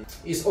together, and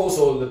it's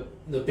also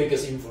the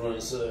biggest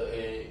influence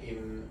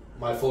in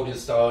my folding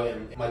style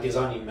and my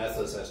designing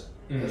methods as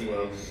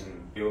well.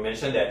 You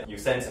mentioned that you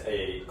sent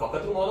a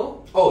cockatoo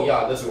model Oh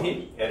yeah, that's to one.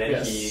 him, and then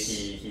Yes.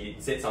 he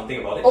said something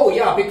about it. Oh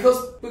yeah,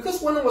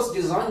 because when I was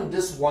designing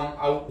this one,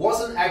 I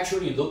wasn't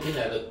actually looking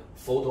at a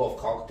photo of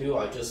cockatoo.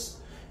 I just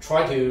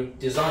tried to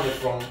design it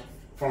from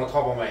the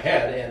top of my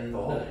head, and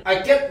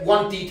I get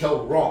one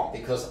detail wrong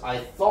because I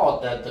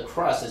thought that the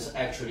crest is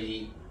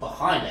actually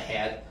behind the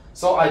head.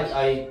 So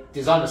I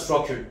designed the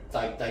structure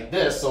like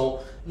this.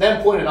 So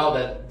then pointed out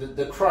that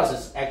the crest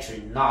is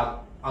actually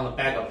not on the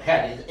back of the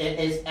head. It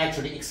is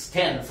actually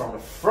extend from the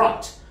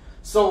front.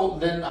 So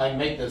then I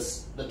make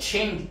the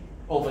change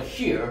over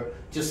here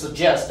to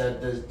suggest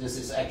that this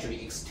is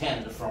actually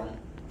extend from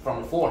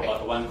the forehead.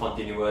 But one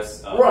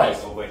continuous Right.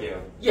 piece over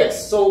here.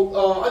 Yes,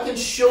 so I can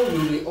show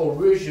you the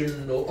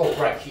original. Oh,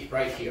 right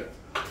here.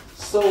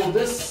 So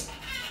this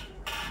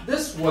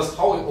was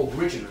how it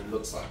originally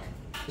looks like.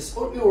 It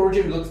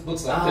originally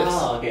looks like this.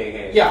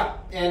 Okay. Yeah,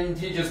 and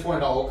he just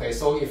pointed out, okay,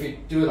 so if you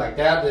do it like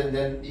that,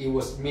 then it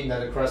was mean that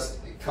the crest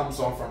comes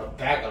on from the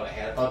back of the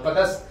head. But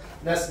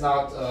that's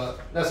not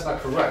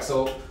correct.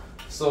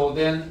 So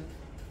then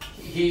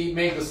he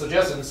made the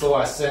suggestion, so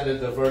I sent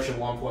it the version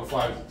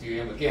 1.5 to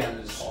him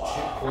again.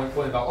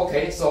 Pointed out,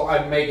 okay, so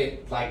I make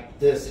it like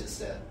this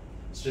instead.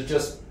 So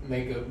just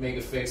make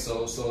a fix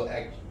so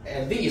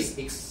at least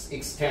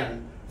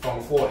extend from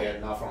the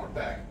forehead, not from the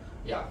back.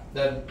 Yeah,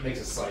 that makes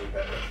it slightly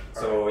better.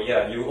 So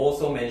yeah, you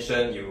also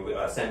mentioned you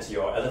sent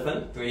your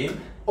elephant to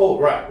him. Oh,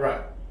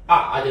 right.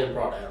 I didn't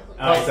brought the elephant.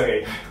 It's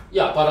okay.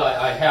 Yeah, but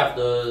I have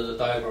the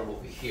diagram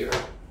over here.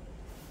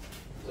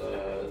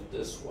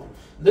 This one.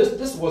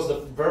 This was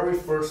the very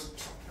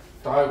first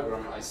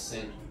diagram I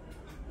sent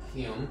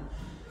him.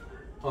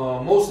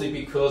 Mostly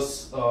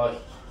because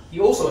he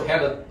also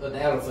had an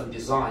elephant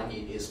design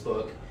in his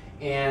book,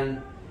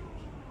 and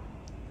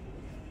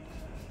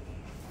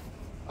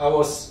I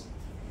was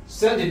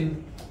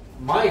sending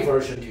my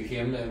version to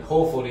him, and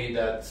hopefully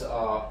that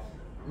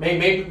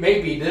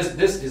maybe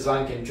this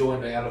design can join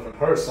the elephant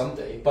herd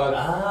someday.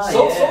 But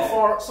so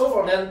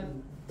far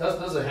then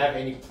doesn't have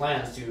any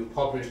plans to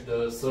publish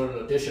the third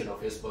edition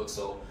of his book.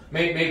 So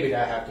maybe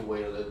I have to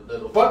wait a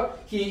little.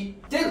 But he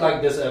did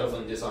like this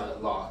elephant design a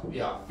lot.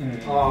 Yeah,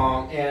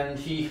 and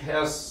he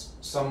has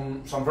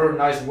some very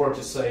nice work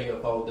to say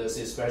about this,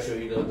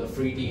 especially the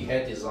 3D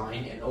head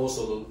design and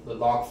also the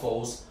log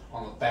folds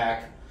on the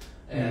back.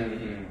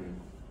 And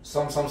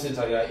some things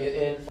like that,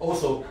 and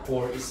also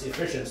for its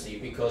efficiency,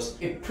 because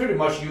it pretty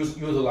much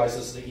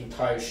utilizes the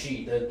entire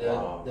sheet.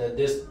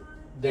 This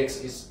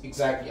desk is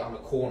exactly on the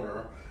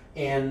corner,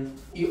 and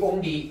it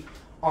only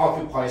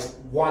occupies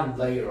one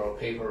layer of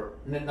paper,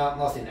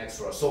 nothing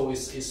extra. So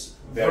it's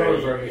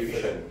very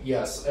efficient.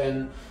 Yes,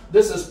 and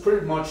this is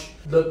pretty much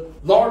the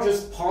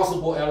largest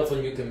possible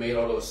elephant you can make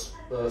out of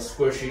a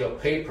square sheet of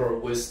paper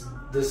with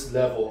this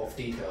level of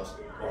details.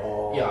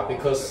 Yeah,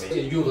 because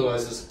it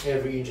utilizes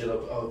every inch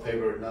of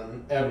paper,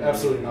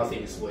 absolutely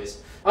nothing is waste.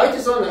 I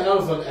designed the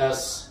elephant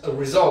as a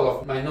result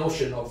of my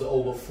notion of the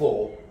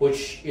overflow,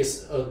 which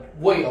is a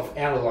way of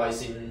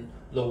analyzing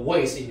the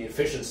waste in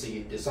efficiency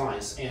in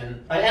designs.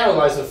 And I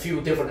analyzed a few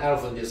different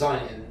elephant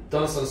designs and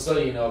done some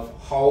studying of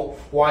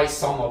why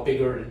some are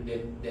bigger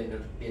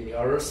than the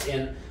others.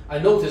 And I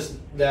noticed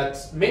that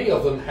many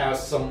of them have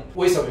some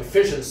waste of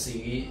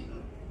efficiency,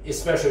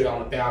 especially on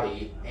the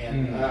belly,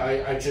 and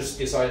I just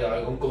decided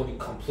I'm going to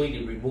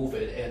completely remove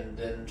it and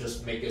then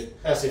just make it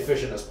as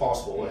efficient as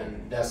possible,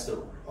 and that's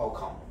the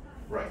outcome.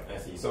 Right. I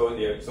see. So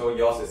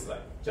yours is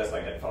like just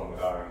like that from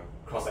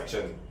cross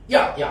section.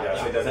 Yeah.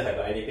 So it doesn't have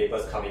any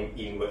papers coming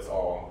inwards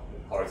or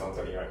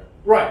horizontally, right?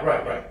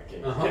 Right.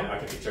 Okay. Yeah, I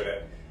can picture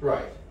that.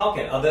 Right. How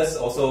can others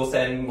also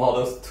send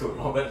models to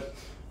Robert?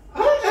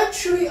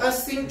 I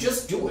think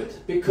just do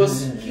it,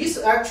 because he's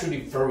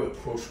actually very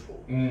approachable.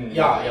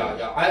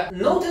 Yeah. I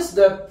noticed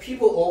that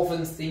people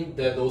often think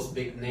that those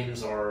big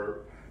names are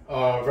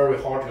very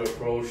hard to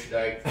approach.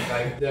 Like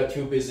they're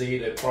too busy.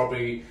 They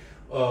probably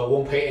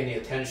won't pay any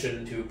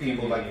attention to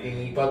people like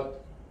me.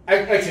 But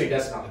actually,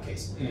 that's not the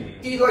case.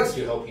 He likes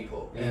to help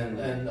people,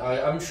 and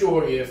I'm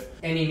sure if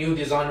any new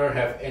designer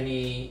have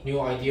any new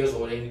ideas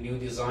or any new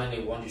design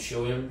they want to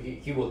show him,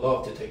 he would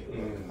love to take a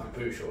look. I'm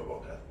pretty sure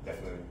about that.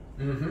 Definitely.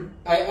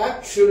 I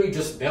actually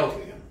just mailed to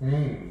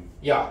him.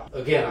 Yeah,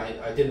 again,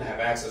 I didn't have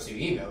access to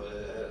email,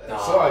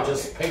 so I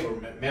just paper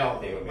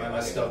mailed my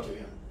stuff to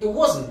him. It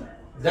wasn't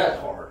that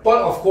hard,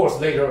 but of course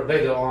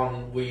later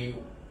on we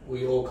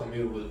all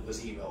commute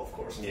with email, of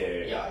course.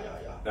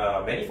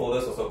 Yeah. Many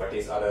folders also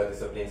practice other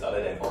disciplines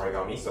other than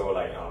origami, so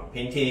like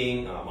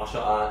painting,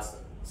 martial arts,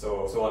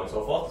 so on and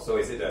so forth. So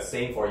is it the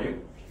same for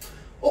you?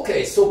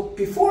 Okay, so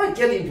before I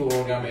get into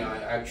origami,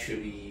 I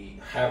actually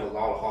have a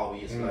lot of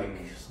hobbies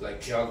like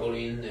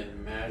juggling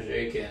and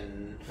magic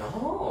and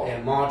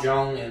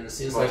mahjong and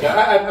things like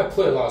that. I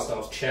play a lot of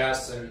stuff,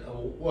 chess and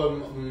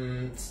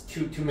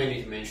too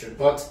many to mention.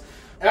 But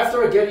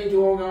after I get into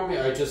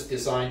origami, I just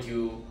decided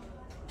to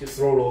to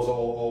throw those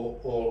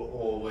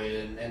all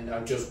away, and I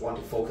just want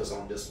to focus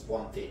on this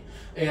one thing.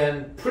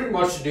 And pretty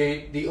much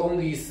the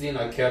only thing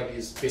I kept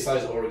is,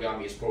 besides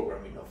origami, is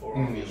programming, for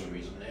obvious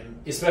reason. And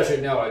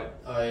especially now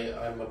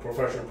I'm a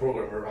professional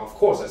programmer. Of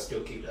course, I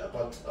still keep that.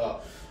 But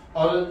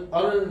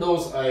other than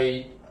those,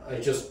 I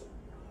just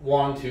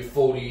want to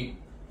fully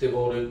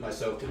devote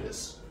myself to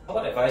this.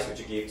 What advice would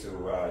you give to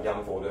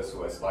young folders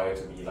who aspire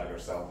to be like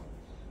yourself?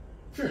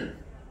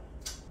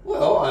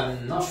 Well,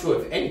 I'm not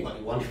sure if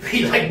anybody wants to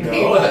be like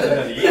me. No,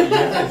 definitely.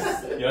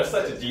 Yes. You're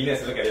such a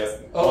genius. Look at your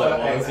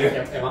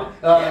am I?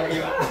 Yeah,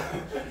 you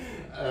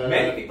are.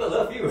 Many people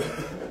love you.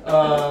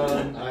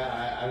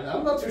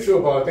 I'm not too sure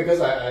about it,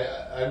 because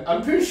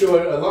I'm pretty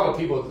sure a lot of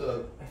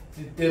people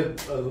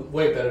did a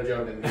way better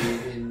job than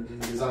me in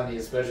designing,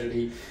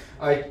 especially.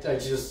 I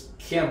just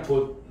can't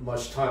put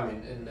much time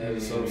in there,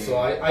 so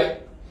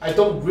I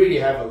don't really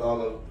have a lot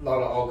of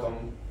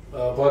outcome.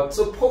 But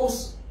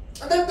suppose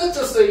let's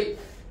just say,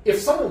 if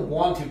someone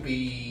want to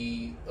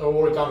be an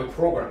origami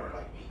programmer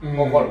like me,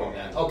 what about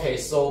that? Okay,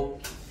 so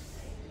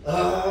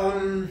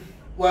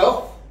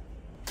well,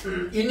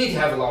 you need to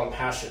have a lot of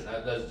passion.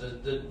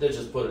 Let's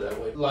just put it that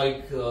way.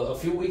 Like a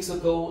few weeks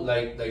ago,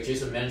 like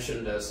Jason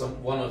mentioned,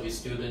 one of his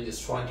students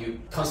is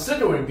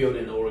considering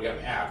building an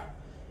origami app.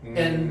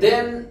 And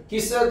then he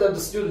said that the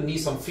student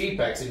needs some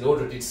feedbacks in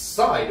order to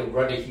decide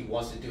whether he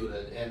wants to do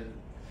that. And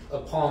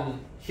upon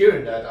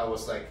hearing that, I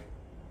was like,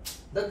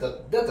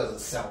 that doesn't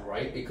sound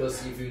right,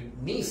 because if you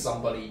need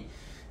somebody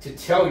to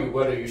tell you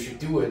whether you should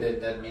do it, then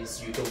that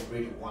means you don't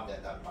really want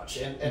that much.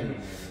 And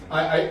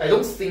I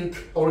don't think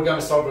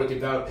origami software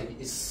development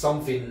is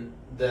something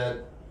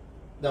that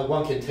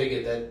one can take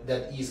it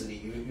that easily.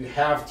 You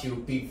have to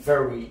be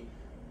very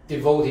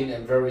devoted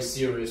and very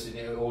serious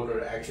in order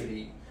to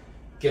actually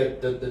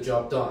get the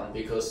job done,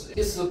 because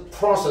it's a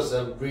process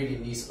that really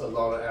needs a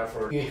lot of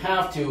effort. You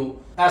have to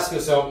ask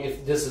yourself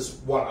if this is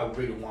what I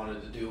really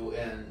wanted to do,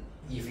 and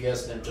if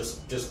yes, then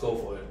just go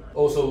for it.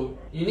 Also,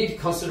 you need to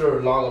consider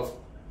a lot of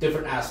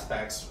different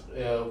aspects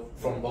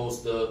from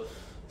both the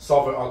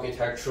software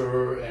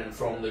architecture and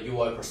from the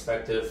UI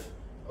perspective,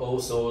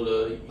 also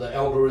the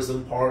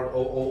algorithm part,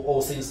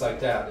 all things like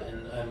that,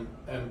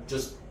 and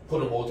just put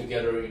them all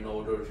together in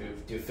order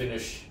to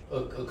finish a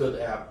good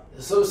app.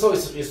 So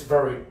it's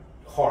very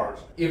hard.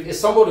 If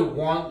somebody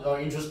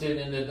interested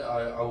in it,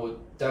 I would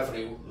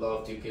definitely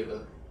love to give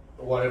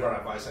whatever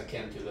advice I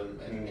can to them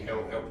and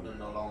help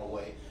them along the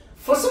way.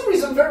 For some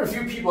reason, very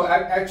few people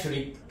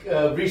actually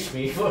reach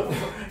me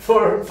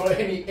for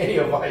any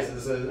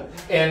advices,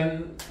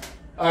 and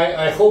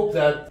I hope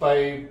that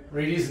by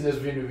releasing this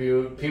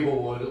interview,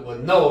 people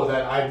would know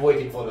that I'm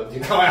waiting for them to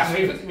come ask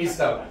me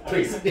stuff.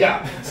 Please,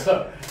 yeah.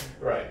 So,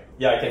 right.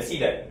 Yeah, I can see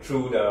that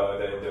through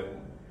the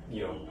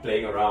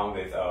playing around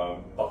with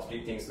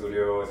Pleating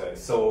Studio.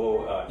 It's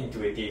so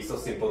intuitive, so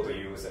simple to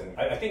use, and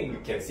I think you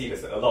can see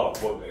there's a lot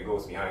of work that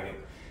goes behind it.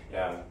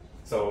 Yeah.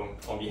 So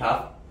on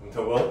behalf of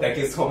the world, thank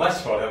you so much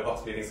for the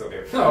Pleating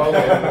Studio. Oh,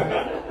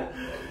 okay.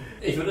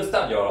 If you were to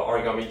start your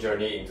origami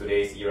journey in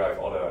today's era with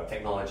all the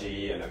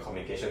technology and the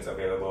communications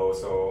available,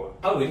 so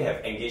how would you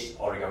have engaged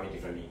origami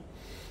differently?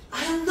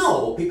 I don't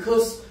know,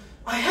 because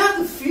I have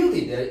the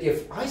feeling that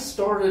if I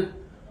started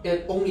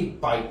it only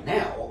by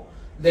now,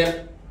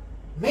 then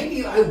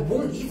maybe I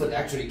won't even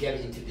actually get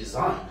into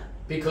design,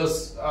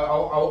 because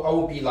I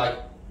would be like,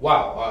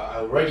 wow, I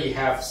already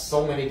have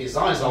so many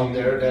designs out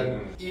there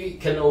that it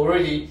can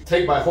already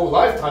take my whole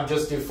lifetime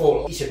just to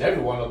follow each and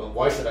every one of them.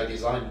 Why should I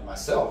design it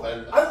myself?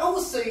 And I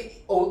would say,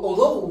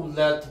 although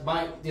that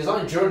my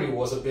design journey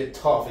was a bit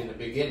tough in the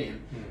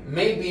beginning,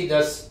 maybe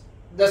that's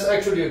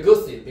actually a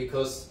good thing,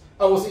 because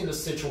I was in a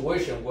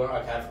situation where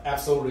I have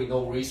absolutely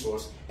no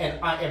resource and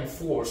I am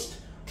forced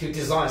to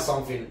design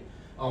something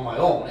on my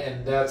own,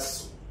 and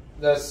that's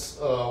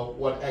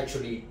what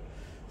actually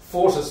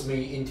forces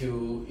me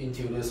into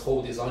this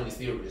whole design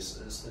theories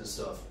and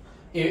stuff.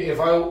 If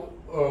I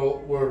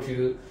were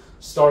to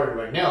start it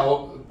right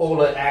now, all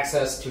the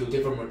access to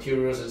different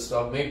materials and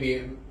stuff,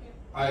 maybe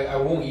I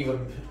won't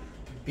even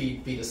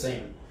be the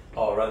same.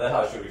 Or rather,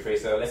 how should we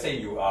phrase it? Let's say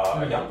you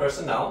are a young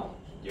person now,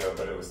 you're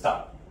going to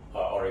start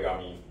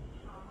origami.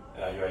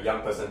 You're a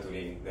young person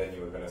today, then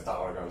you're going to start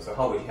origami. So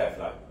how would you have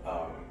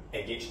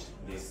engaged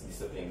this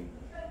discipline?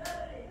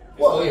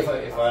 Well,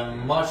 if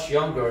I'm much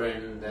younger,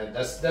 and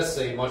let's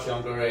say much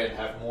younger and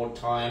have more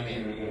time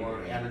and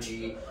more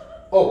energy,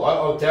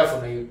 I'll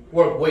definitely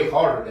work way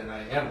harder than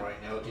I am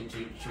right now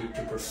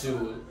to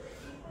pursue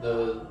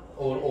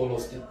all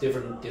those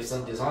different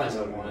designs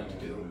I wanted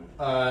to do.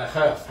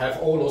 Have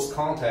all those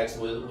contacts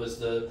with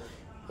the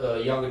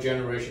younger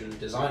generation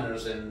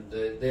designers, and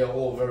they are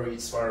all very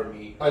inspiring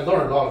me. I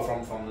learned a lot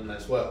from them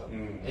as well,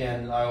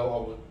 and I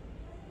would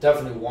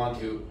definitely want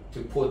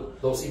to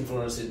put those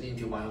influences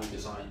into my own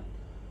design.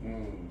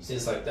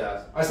 Things like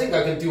that. I think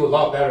I can do a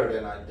lot better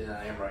than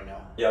I am right now.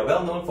 Yeah,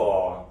 well known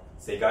for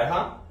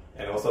Seigaiha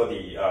and also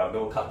the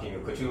no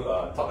cutting. Could you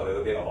talk a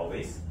little bit about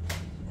this?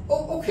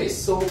 Oh, okay.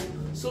 So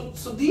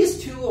these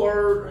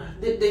two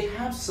they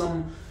have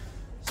some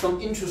some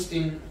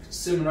interesting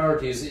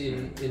similarities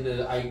in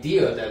the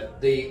idea that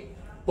they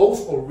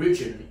both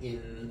origin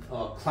in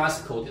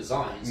classical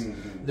designs.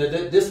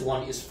 This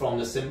one is from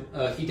the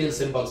Hiden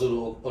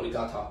Senbazuru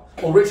Origata.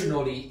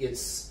 Originally,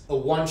 it's a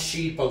one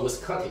sheet but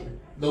with cutting.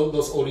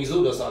 Those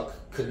orizudas are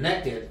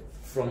connected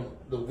from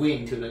the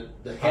wing to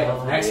the head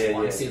of the next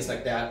one, things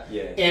like that.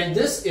 Yeah. And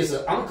this is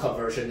an uncut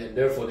version, and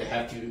therefore they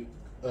have to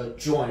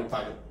join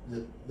by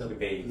the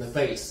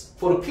base.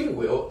 For the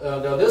pinwheel,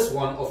 now this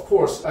one, of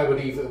course, I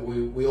believe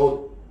we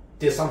all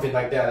did something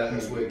like that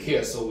as we were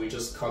kids. So we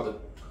just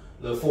cut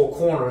the four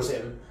corners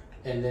and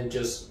then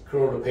just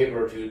curl the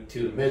paper to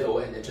the middle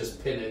and then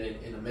just pin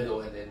it in the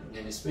middle and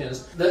then it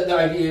spins. The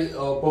idea is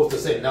both the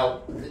same.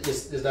 Now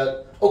is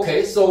that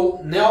okay?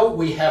 So now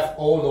we have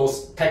all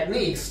those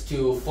techniques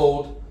to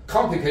fold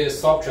complicated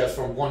subjects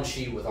from one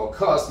sheet without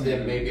cuts.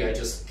 Then maybe I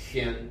just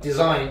can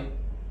design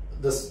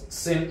the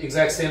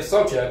exact same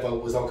subject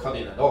but without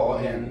cutting at all.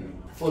 And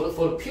for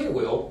the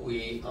pinwheel,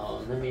 we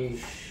let me.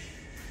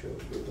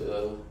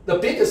 The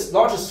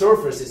largest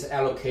surface is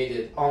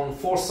allocated on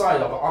four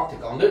sides of an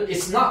octagon.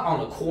 It's not on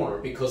the corner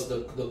because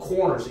the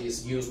corners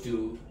is used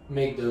to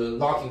make the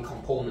locking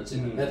components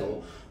in the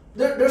middle.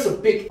 There's a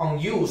big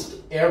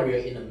unused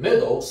area in the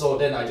middle, so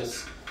then I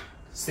just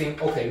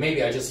think, okay,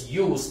 maybe I just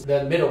use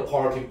that middle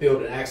part to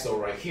build an axle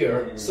right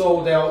here.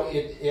 So now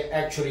it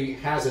actually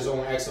has its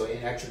own axle.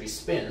 It actually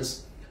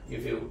spins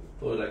if you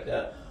put it like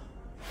that.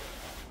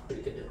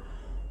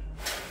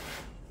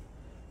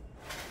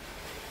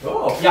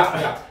 Oh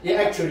yeah. It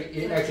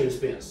actually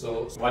spins.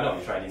 So why not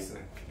we try this?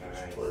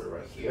 Nice. Put it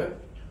right here.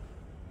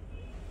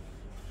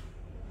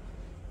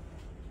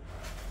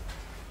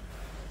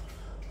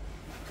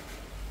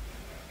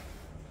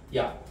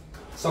 Yeah,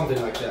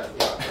 something like that.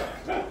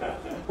 Yeah.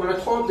 When I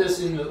taught this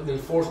in the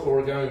fourth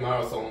origami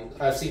marathon,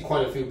 I've seen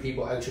quite a few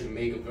people actually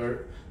make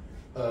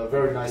a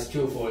very nice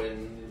tool for it,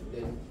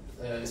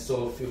 and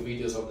saw a few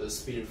videos of this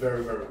spin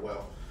very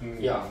well.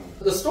 Yeah.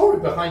 The story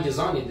behind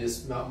designing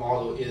this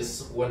model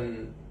is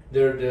when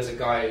there's a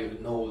guy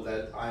who knows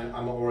that I'm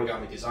an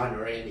origami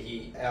designer, and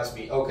he asked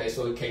me, okay,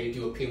 so can you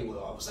do a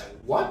pinwheel? I was like,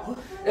 what?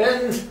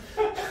 And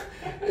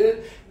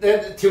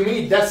to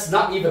me, that's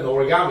not even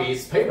origami,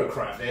 it's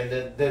papercraft.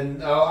 And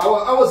then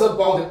I was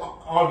about to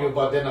argue,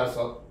 but then I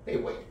thought, hey,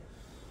 wait.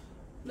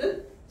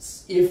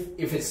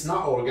 If it's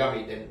not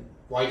origami, then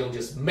why don't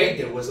just make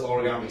it with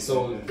origami?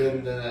 So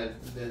then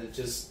it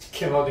just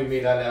came out to me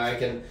that I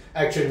can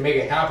actually make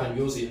it happen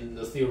using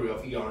the theory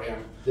of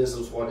ERM. This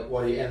is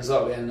what it ends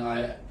up, and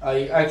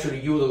I actually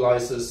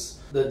utilizes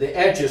the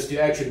edges to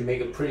actually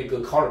make a pretty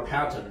good color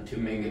pattern to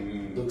make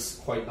it looks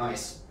quite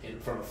nice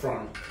from the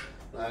front.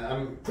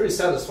 I'm pretty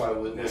satisfied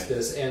with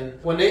this. And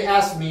when they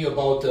asked me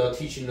about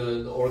teaching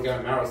the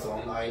origami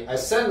marathon, I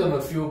sent them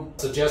a few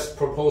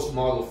proposed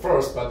model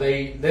first, but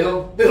they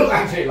don't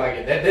actually like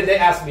it. They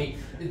asked me,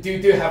 do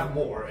you have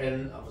more?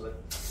 And I was like,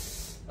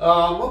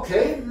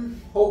 okay.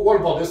 What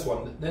about this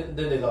one? Then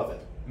they love it.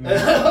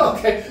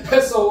 Okay,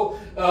 so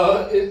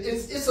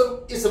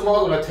it's a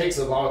model that takes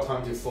a lot of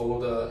time to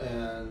fold,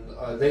 and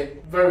they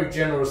very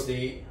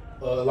generously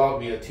allowed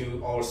me a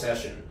 2-hour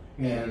session.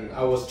 And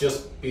I was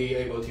just be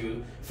able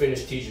to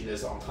finish teaching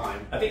this on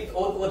time. I think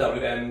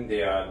OWM,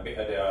 their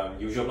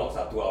usual blocks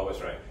are 2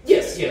 hours, right?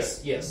 Yes.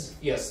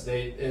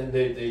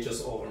 They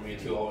just offered me a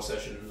 2-hour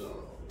session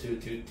to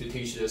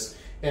teach this,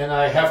 and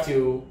I have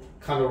to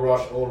kind of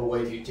rush all the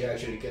way to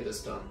actually get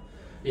this done.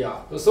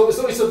 Yeah, so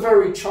it's a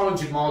very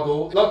challenging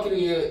model.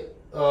 Luckily,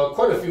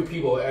 quite a few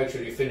people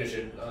actually finish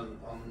it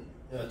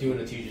during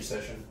the teaching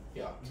session.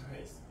 Yeah.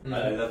 Nice.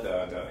 I love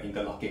the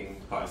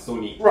interlocking part. It's so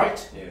neat. Right.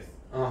 Yes.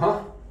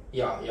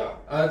 Yeah.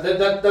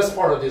 That's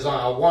part of the design.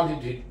 I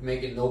wanted to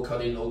make it no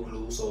cutting, no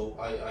glue, so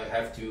I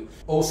have to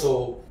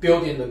also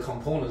build in the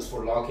components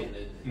for locking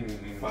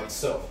it by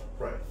itself.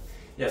 Right.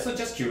 Yeah, so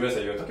just curious,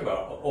 you were talking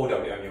about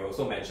OWM, you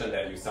also mentioned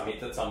that you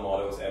submitted some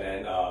models and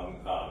then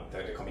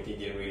the committee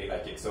didn't really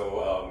like it.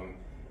 So,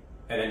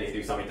 and then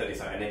you submitted this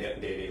and then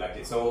they liked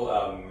it. So,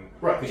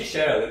 could you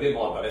share a little bit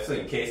more about that? So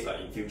in case like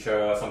in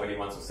future somebody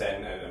wants to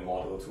send a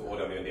model to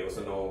OWM, they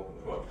also know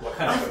what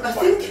kind of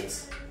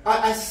requirements.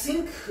 I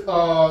think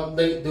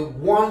they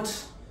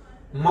want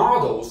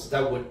models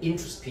that would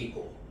interest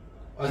people.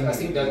 I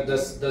think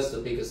that's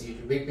the biggest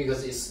issue,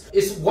 because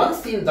it's one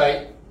thing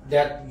that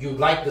you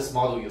like this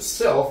model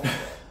yourself,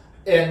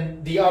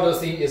 and the other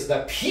thing is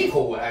that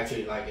people will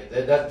actually like it.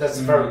 That's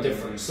very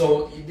different.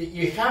 So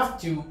you have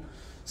to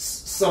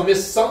submit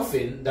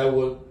something that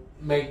would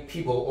make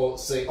people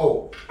say,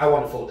 "Oh, I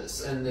want to fold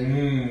this," and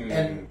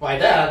and by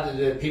that,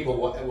 the people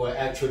will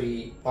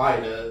actually buy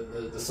the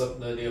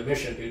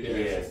admission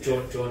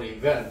to join the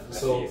event.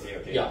 So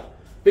yeah,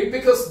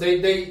 because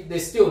they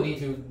still need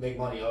to make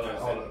money out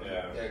of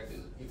the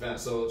event.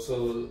 So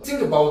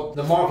think about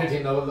the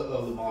marketing of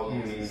the model.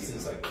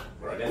 Things like that.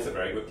 Right, that's a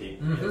very good tip.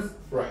 Yes.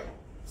 Right.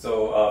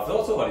 So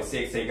also for the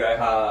Seigai,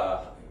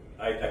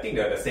 I think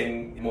they're the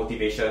same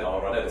motivation,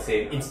 or rather the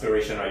same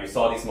inspiration, right? You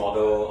saw this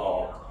model,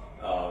 or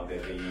the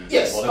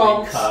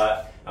model being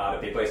cut, the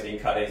paper is being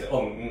cut, and you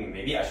say,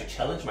 maybe I should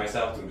challenge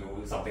myself to do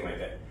do something like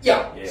that.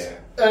 Yeah. Yeah.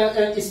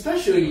 And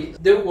especially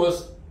there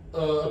was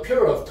a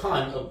period of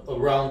time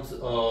around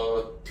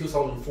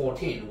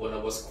 2014 when I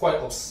was quite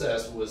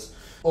obsessed with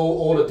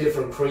all the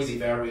different crazy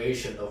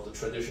variation of the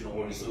traditional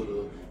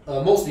Orizuru.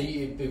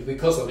 Mostly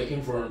because of the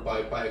influence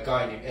by a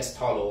guy named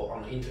Talo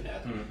on the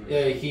internet.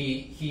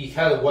 He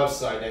had a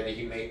website and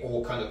he made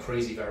all kind of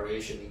crazy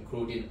variation,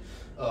 including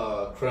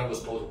crane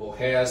with multiple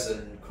heads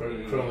and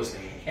crane with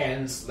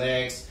hands,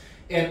 legs.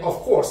 And of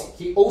course,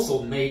 he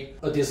also made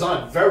a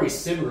design very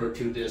similar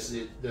to this,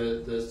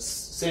 the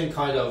same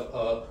kind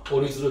of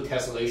Orizuru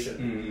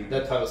tessellation,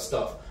 that type of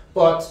stuff.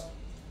 But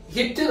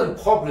he didn't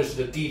publish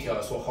the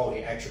details for how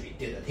he actually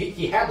did it.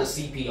 He had the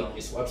CP on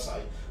his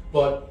website,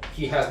 but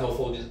he has no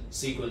folded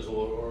sequence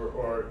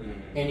or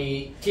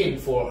any hint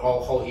for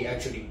how he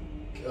actually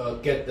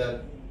get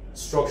that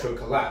structure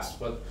collapsed.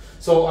 But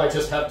so I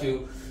just have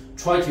to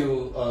try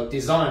to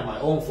design my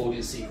own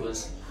folded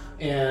sequence,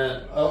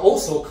 and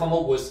also come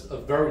up with a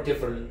very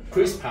different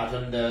crease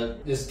pattern that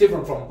is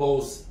different from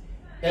both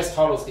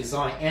Talo's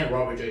design and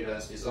Robert J.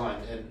 Dan's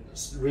design, and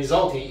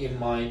resulting in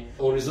my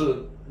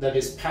Orizuru that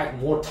is packed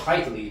more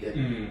tightly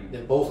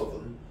than both of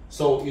them.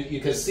 So you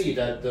can see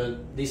that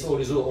these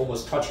Orizuru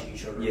almost touching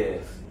each other.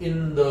 Yes.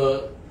 In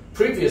the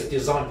previous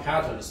design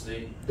patterns,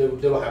 they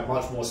will have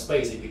much more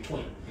space in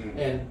between,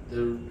 and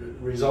the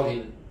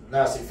resulting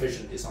less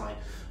efficient design.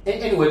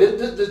 Anyway,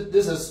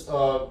 this is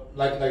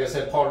like I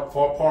said, part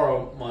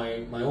of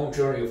my own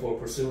journey for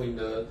pursuing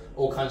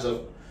all kinds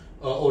of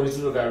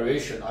Orizuru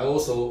variation. I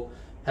also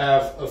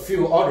have a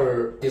few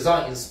other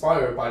designs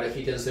inspired by the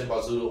Hiten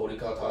Senbazuru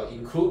Origata,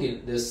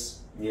 including this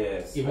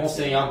Imon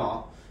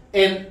Senyama.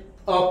 And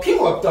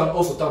people have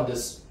also done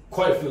this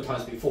quite a few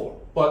times before.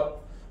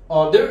 But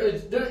there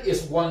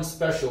is one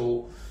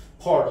special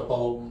part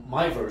about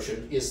my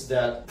version, is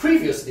that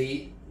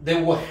previously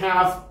they will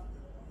have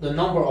the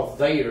number of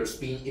layers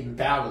being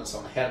imbalanced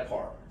on the head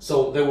part.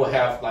 So they will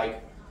have like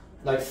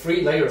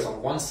 3 layers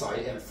on one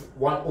side and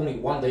only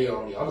 1 layer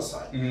on the other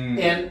side.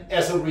 And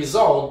as a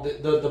result,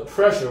 the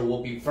pressure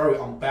will be very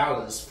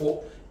unbalanced,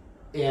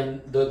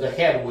 and the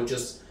head will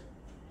just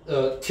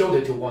tilt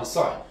it to one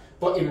side.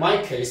 But in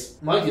my case,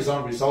 my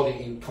design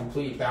resulted in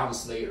completely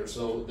balanced layers.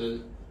 So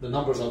the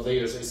numbers of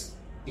layers is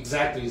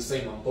exactly the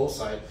same on both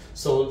sides.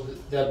 So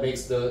that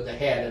makes the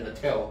head and the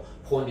tail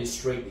pointed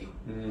straightly.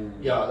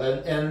 Yeah,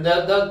 and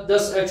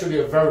that's actually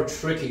a very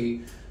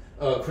tricky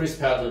crease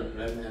pattern,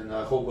 and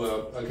I hope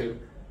I can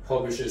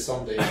publish it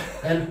someday.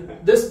 And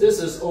this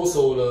is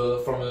also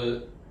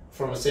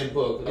from the same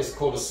book. It's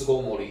called the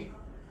Sugomori,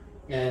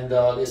 and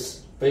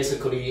it's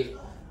basically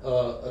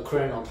a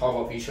crane on top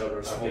of each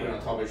other, smoking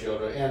on top of each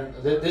other. And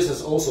this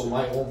is also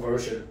my own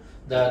version,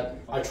 that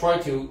I try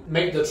to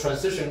make the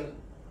transition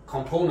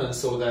components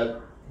so that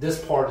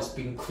this part is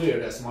being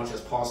cleared as much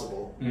as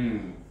possible.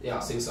 Yeah,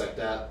 things like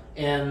that.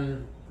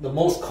 And the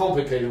most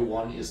complicated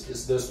one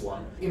is this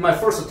one. In my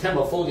first attempt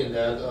of folding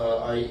that,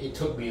 it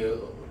took me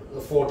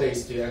 4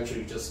 days to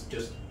actually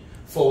just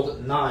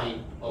fold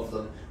 9 of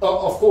them.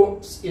 Of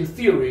course, in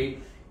theory,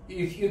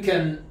 you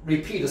can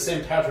repeat the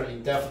same pattern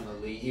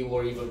indefinitely,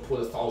 or even put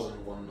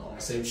 1,000 one on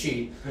the same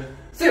sheet,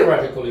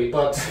 theoretically.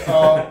 But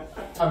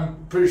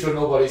I'm pretty sure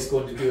nobody's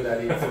going to do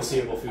that in the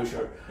foreseeable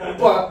future.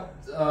 But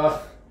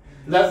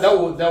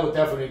that would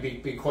definitely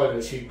be quite an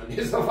achievement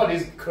if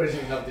somebody's crazy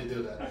enough to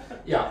do that.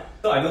 Yeah.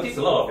 So I noticed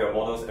a lot of your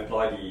models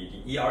employ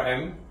the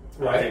ERM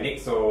technique.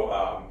 So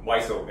why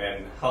so,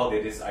 and how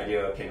did this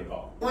idea came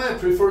about? Why I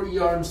prefer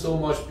ERM so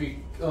much,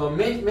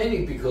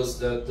 mainly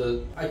because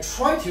I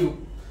try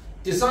to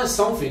design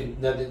something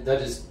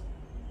that is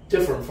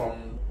different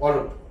from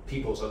other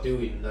people's are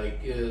doing. Like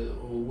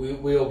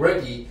we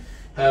already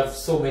have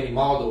so many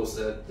models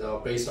that are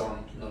based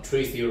on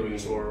tree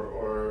theories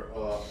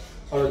or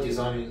other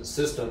designing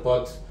system,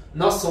 but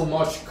not so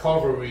much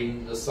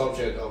covering the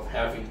subject of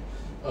having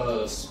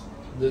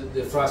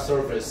the flat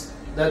surface.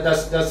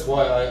 That's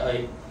why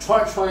I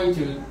trying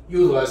to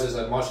utilize this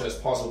as much as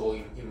possible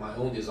in my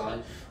own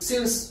design.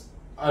 Since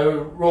I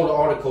wrote an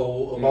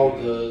article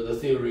about the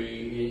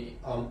theory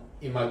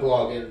in my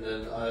blog, and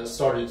then I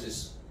started to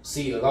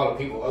see a lot of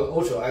people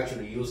also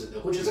actually use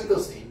it, which is a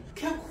good thing.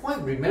 Can't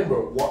quite remember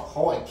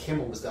how I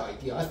came up with the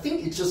idea. I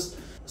think it just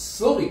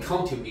slowly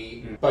come to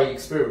me by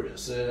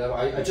experience.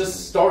 I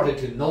just started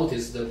to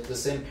notice the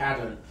same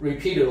pattern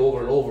repeated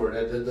over and over,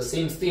 the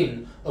same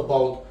thing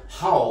about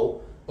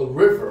how a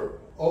river,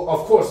 of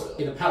course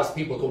in the past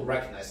people don't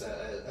recognize that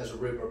as a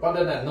river, but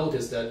then I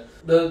noticed that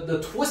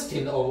the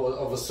twisting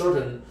of a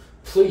certain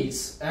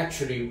pleats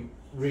actually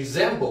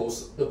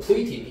resembles the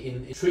pleating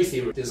in tree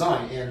theory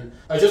design, and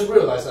I just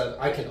realized that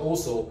I can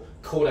also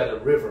code at a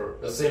river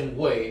the same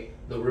way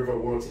the river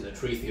works in the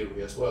tree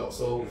theory as well.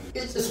 So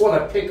it's what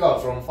I pick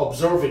up from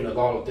observing a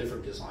lot of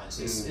different designs.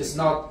 It's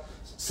not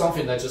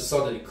something that just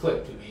suddenly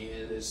clicked to me.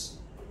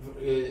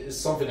 It's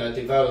something I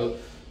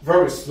developed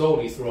very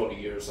slowly throughout the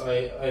years.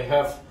 I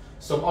have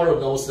some other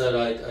notes that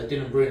I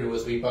didn't bring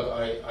with me, but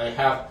I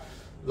have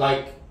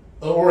like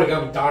an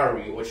origami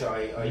diary, which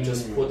I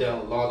just put down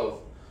a lot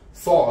of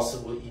thoughts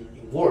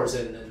in words,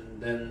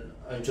 and then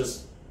I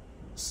just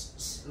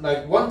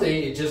like one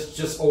day it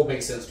just all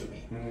makes sense to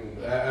me.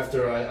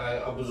 After I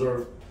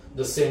observed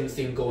the same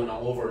thing going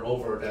on over and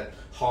over, that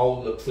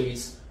how the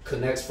pleats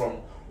connects from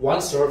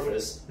one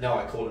surface, now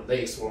I call it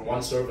lace, from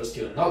one surface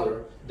to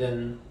another,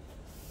 then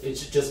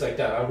it's just like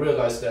that. I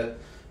realized that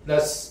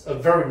that's a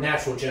very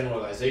natural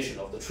generalization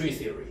of the tree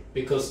theory,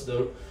 because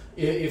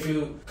if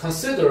you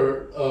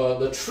consider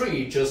the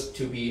tree just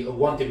to be a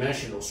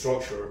one-dimensional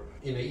structure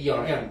in the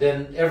ERM,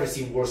 then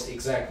everything works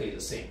exactly the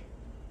same.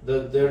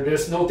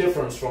 There's no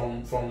difference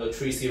from the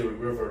tree theory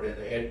river and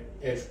the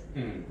edge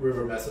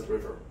river method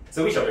river.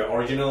 So which of your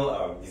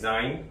original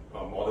design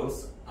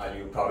models are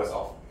you proudest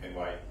of, and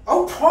why?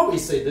 I'll probably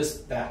say this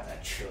back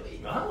actually.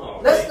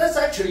 Oh, okay. That's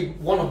actually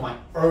one of my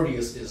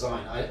earliest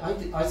design.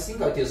 I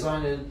think I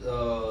designed it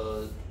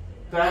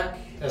back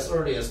as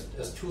early as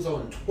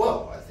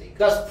 2012. I think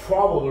that's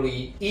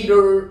probably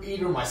either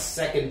my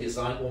second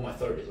design or my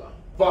third design.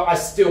 But I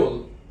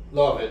still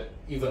love it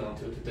even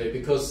until today,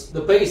 because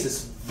the base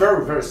is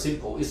very, very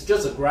simple. It's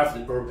just a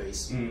grafted burr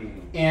base,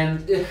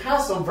 and it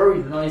has some very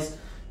nice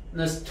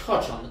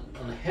touch on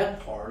the head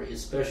part,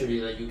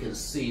 especially that you can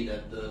see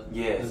that the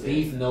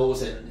beef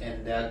nose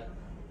and that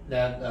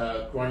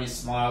granny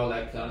smile,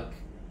 that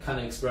kind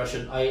of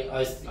expression. I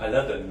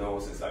love the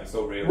nose. It's like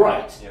so real.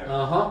 Right.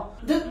 Yeah.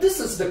 This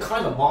is the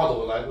kind of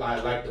model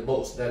I like the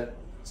most. That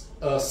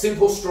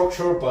simple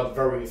structure but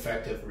very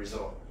effective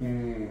result.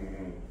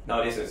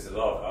 Nowadays, there's a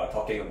lot of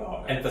talking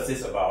about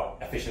emphasis about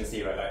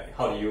efficiency, right? Like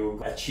how do you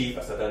achieve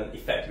a certain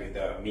effect with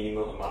the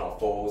minimum amount of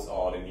folds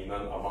or the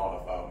minimum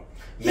amount of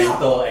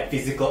mental and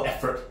physical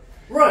effort.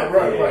 Right.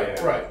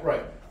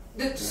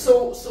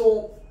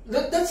 So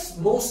that's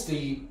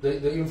mostly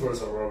the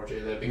influence of Robert J.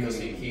 There, because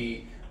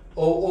he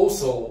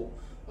also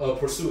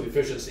pursue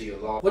efficiency a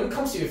lot. When it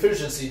comes to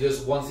efficiency,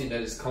 there's one thing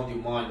that is come to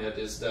mind, that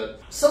is that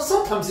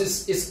sometimes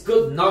it's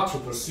good not to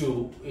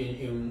pursue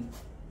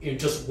in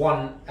just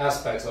one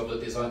aspect of the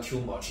design too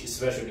much,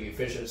 especially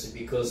efficiency,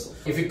 because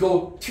if you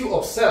go too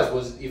obsessed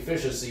with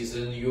efficiencies,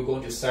 then you're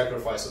going to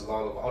sacrifice a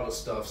lot of other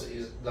stuff,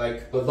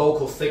 like the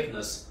local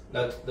thickness,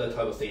 that type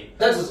of thing.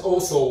 That is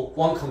also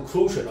one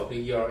conclusion of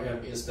the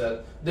ERM, is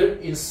that there,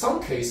 in some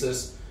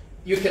cases,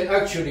 you can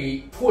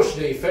actually push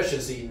the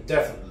efficiency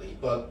indefinitely,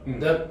 but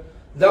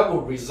that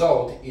would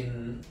result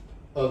in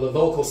the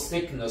local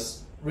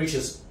thickness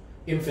reaches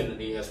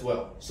infinity as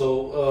well.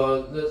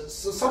 So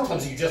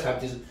sometimes you just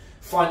have to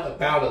find a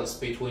balance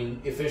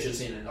between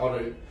efficiency and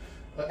other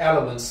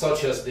elements,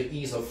 such as the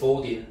ease of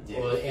folding,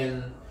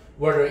 and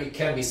whether it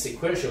can be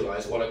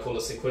sequentialized, what I call the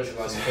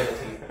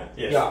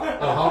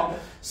sequentializability.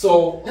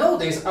 So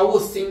nowadays, I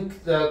would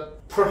think that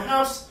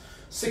perhaps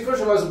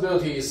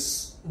sequentializability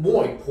is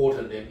more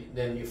important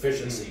than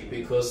efficiency,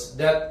 because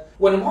that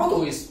when a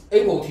model is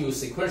able to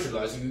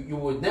sequentialize, you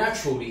would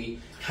naturally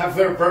have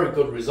very, very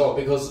good result,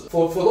 because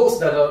for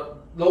those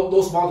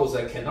models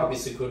that cannot be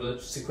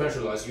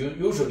sequentialized,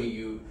 usually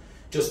you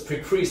just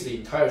pre-crease the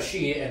entire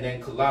sheet and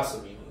then collapse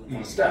them in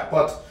one step.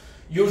 But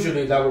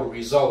usually that will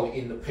result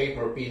in the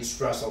paper being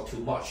stressed out too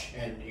much,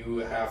 and you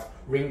have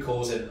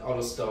wrinkles and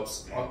other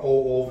stuffs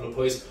all over the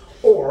place.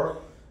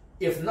 Or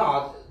if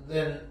not,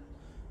 then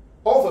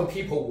often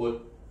people would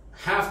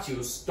have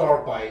to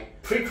start by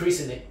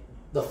pre-creasing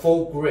the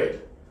full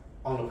grid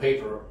on the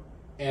paper,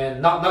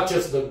 and not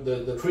just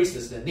the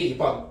creases they need,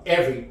 but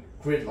every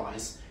grid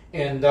lines,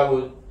 and that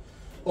would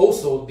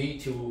also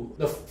lead to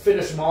the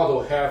finished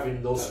model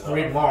having those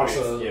grid marks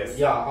on it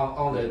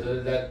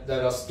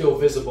that are still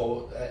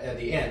visible at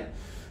the end.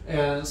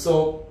 And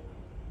so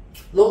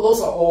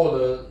those are all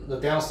the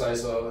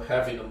downsides of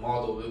having a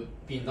model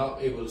be not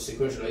able to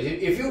sequentialize.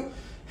 If you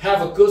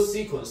have a good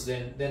sequence,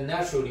 then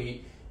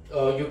naturally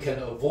you can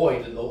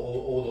avoid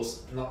all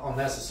those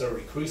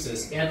unnecessary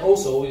creases, and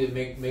also it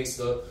makes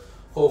the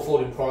whole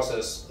folding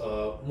process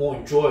more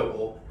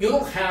enjoyable. You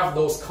don't have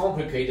those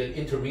complicated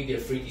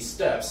intermediate 3D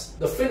steps.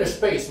 The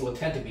finished base will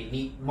tend to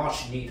be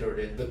much neater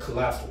than the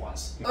collapsed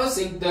ones. I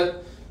think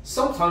that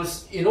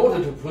sometimes, in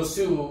order to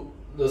pursue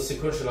the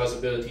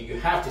sequentializability, you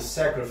have to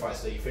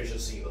sacrifice the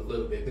efficiency a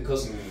little bit,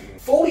 because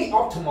fully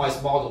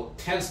optimized model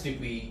tends to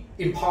be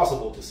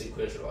impossible to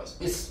sequentialize.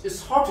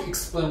 It's hard to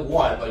explain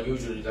why, but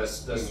usually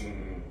that's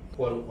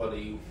what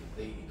they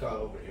got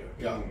over here.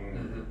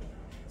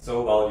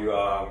 So while you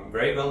are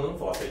very well known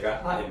for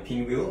Segata and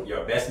Pinwheel,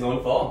 you're best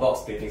known for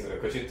box pleating. So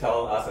could you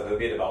tell us a little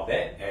bit about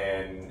that,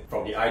 and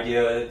from the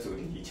idea to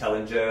the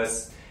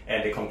challenges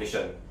and the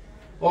competition?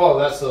 Well,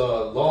 that's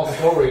a long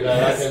story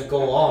that I can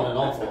go on and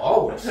on for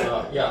hours.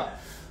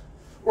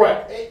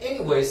 Right.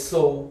 Anyway,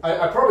 so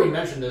I probably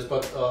mentioned this,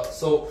 but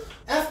so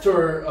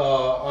after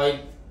I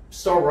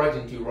started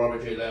writing to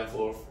Robert J. Lam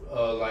for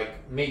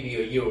like maybe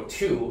a year or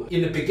two,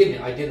 in the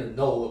beginning I didn't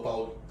know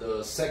about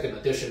the second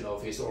edition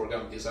of his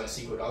Origami Design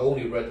Secret. I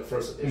only read the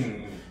first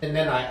edition. And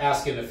then I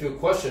asked him a few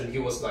questions. He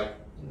was like,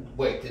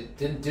 wait,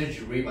 did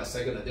you read my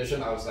second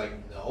edition? I was like,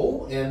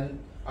 no. And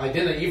I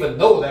didn't even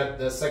know that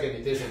the second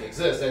edition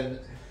exists. And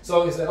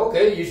so he said,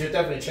 okay, you should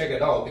definitely check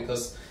it out,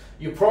 because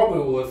you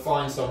probably would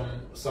find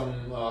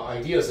some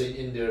ideas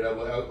in there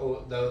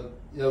that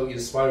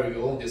inspire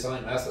your own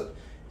design method.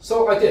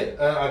 So I did.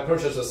 I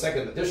purchased a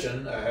second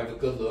edition. I have a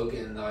good look,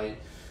 and I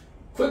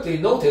quickly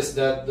noticed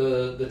that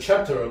the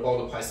chapter about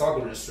the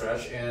Pythagorean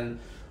stretch, and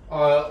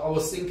I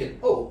was thinking,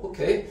 oh,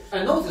 okay.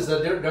 I noticed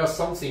that there's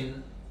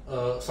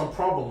some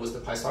problem with the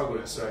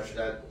Pythagorean stretch,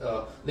 that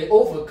they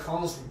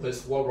overcomes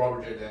with what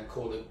Robert J. then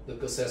called the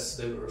Gusset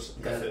slivers.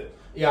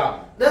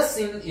 Yeah, that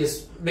thing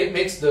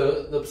makes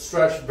the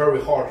stretch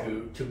very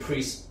hard to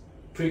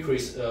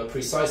pre-crease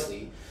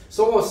precisely.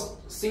 So I was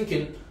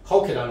thinking,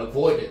 how can I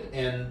avoid it?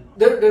 And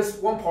there's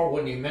one part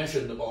when you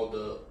mentioned about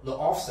the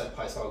offset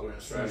Pythagorean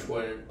stretch,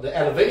 where the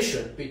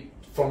elevation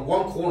from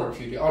one corner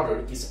to the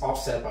other is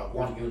offset by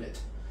 1 unit.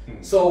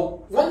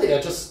 So one day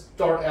I just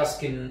started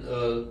asking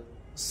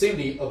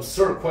simply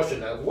absurd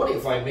question, like what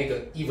if I make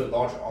an even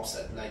larger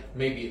offset? Like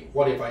maybe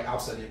what if I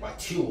offset it by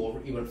 2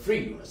 or even 3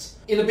 units?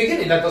 In the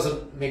beginning, that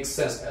doesn't make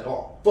sense at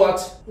all.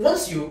 But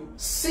once you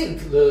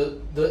sink the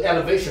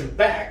elevation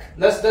back,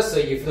 let's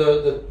say if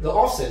the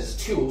offset is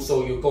 2,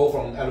 so you go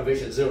from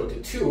elevation 0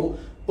 to 2,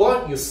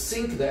 but you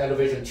sink the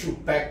elevation 2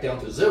 back down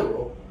to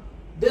 0,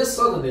 then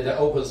suddenly that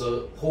opens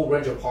a whole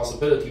range of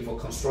possibility for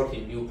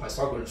constructing new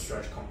Pythagorean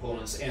stretch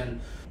components. And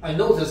I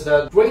noticed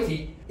that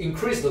greatly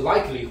increased the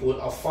likelihood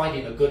of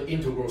finding a good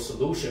integral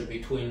solution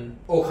between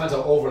all kinds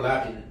of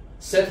overlapping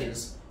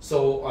settings.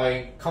 So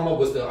I come up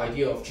with the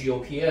idea of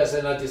GOPS,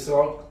 and I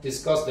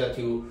discussed that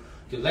to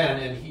Lan,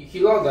 and he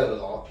loved that a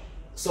lot.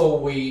 So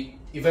we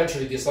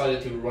eventually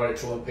decided to write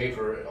a joint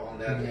paper on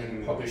that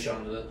and publish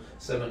on the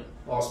 7th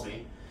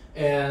OSME.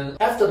 And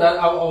after that,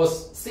 I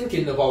was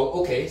thinking about,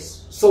 okay,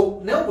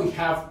 so now we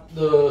have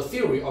the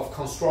theory of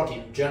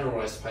constructing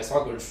generalized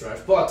Pythagorean stretch,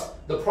 but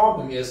the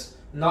problem is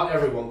not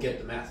everyone get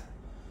the math.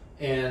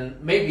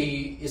 And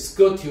maybe it's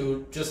good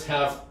to just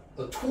have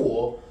a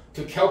tool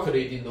to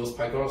calculate in those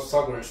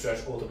Pythagorean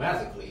stretch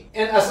automatically.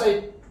 And as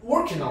I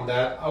working on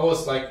that, I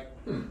was like,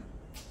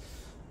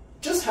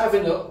 just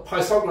having a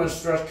Pythagorean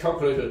stretch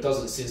calculator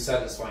doesn't seem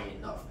satisfying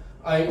enough.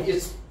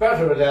 It's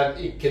better that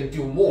it can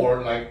do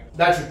more, like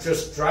that you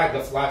just drag the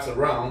flaps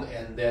around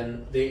and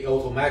then they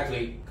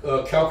automatically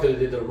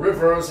calculate the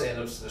rivers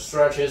and the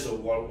stretches or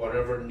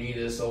whatever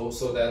needed. So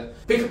that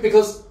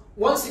because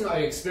one thing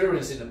I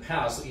experienced in the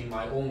past in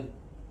my own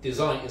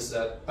design is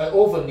that I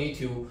often need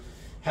to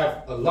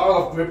have a lot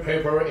of grid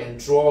paper and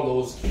draw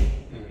those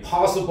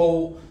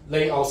possible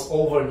layouts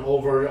over and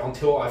over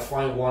until I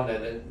find one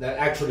that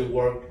actually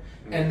worked,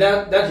 and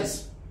that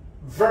is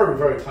very,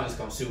 very time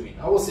consuming.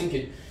 I was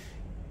thinking,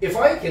 if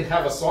I can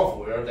have a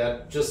software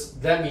that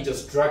just let me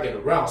just drag it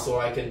around so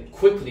I can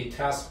quickly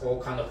test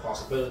all kind of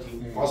possible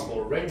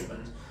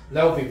arrangements,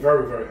 that would be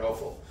very, very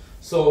helpful.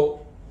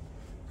 So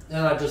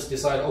then I just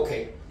decided,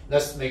 okay,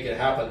 let's make it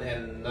happen.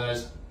 And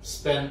I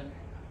spent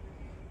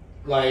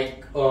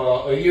like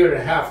a year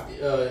and a half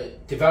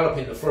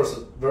developing the first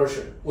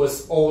version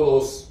with all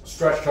those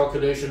stretch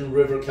calculation,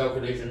 river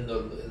calculation,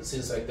 and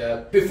things like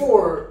that.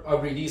 Before I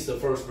released the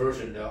first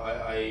version,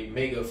 I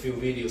made a few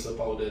videos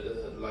about it,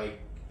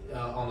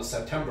 on the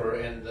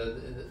September, and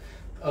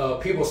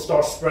people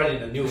start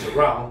spreading the news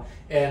around,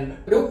 and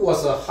there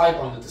was a hype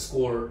on the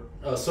Discord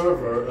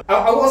server.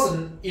 I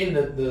wasn't in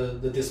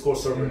the Discord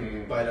server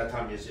by that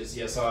time. It's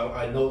just so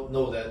I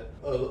know that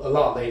a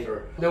lot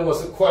later. There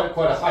was quite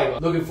a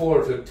hype. Looking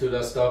forward to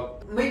that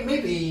stuff.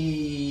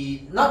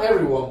 Maybe not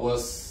everyone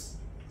was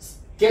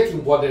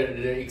getting what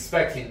they're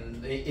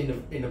expecting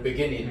in the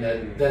beginning.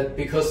 That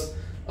because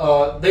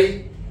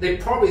they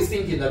probably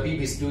thinking that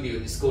BB Studio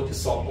is going to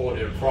solve all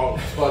their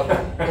problems, but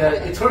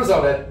it turns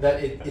out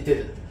that it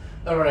didn't.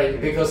 All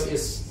right, because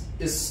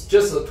it's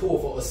just a tool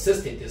for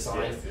assisting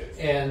design,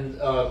 and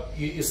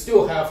you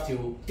still have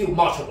to do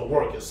much of the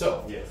work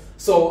yourself.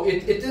 So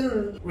it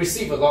didn't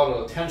receive a lot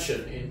of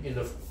attention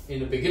in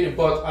the beginning,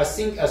 but I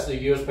think as the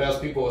years pass,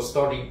 people are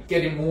starting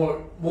getting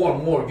more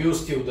and more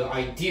used to the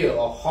idea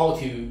of how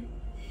to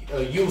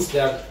use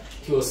that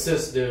to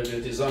assist their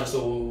design.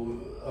 So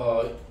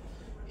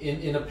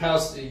in the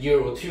past year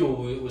or two,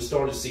 we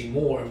started to see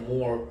more and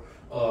more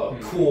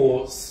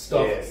cool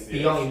stuff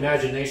beyond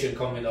imagination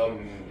coming up,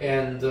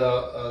 and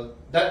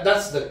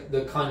that's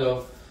the kind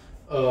of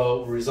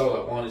result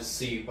I wanted to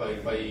see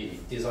by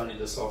designing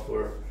the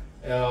software,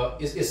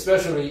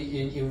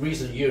 especially in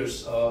recent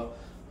years.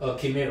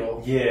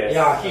 Kimiro,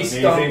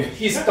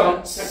 he's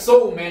done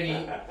so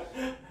many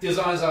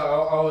designs.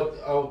 I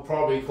would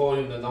probably call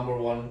him the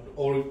 #1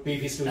 or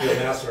BP Studio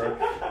master.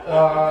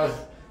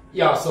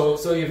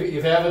 So if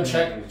you haven't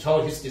checked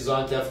out his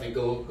design, definitely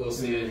go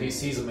see it.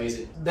 He's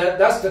amazing.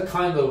 That's the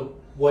kind of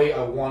way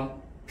I want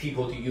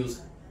people to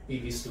use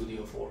BB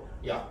Studio for.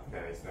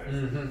 Nice.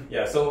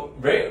 Yeah, so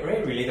very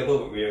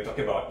relatable. We were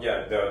talking about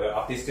the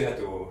artists still have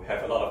to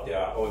have a lot of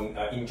their own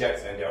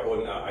injects and their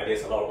own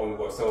ideas, a lot of own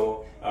work.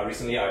 So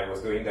recently I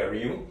was doing the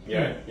review.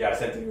 I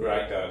sent you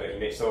the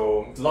image.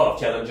 So it's a lot of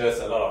challenges,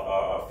 a lot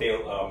of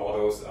failed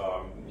models.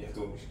 You have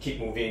to keep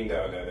moving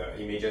the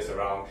images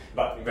around.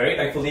 But very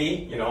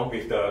thankfully,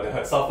 with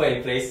the software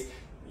in place,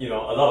 a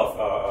lot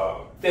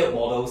of failed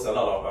models, a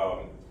lot of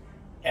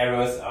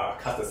errors are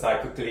cast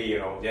aside quickly, you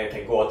know, then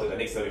can go on to the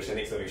next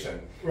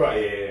solution.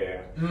 Right.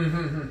 Yeah.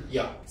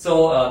 Yeah.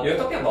 So you're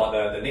talking about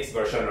the next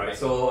version, right?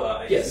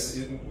 So yes.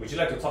 Would you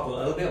like to talk a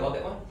little bit about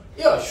that one?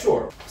 Yeah,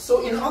 sure.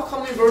 So in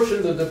upcoming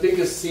version, the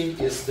biggest thing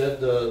is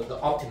that the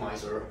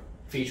optimizer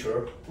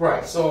feature.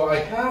 Right. So I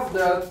have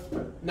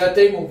that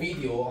demo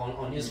video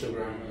on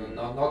Instagram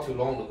not too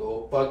long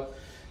ago. But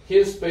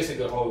here's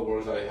basically how it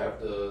works. I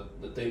have the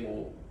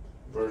demo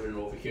version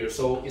over here.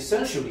 So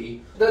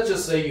essentially, let's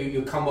just say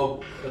you come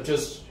up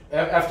just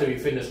after you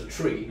finish the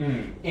tree,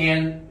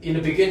 and in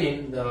the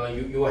beginning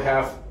you will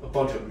have a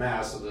bunch of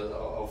mass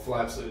of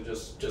flaps that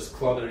just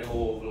cluttering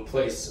all over the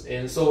place.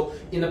 And so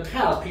in the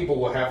past, people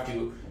will have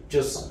to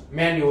just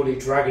manually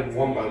drag it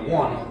one by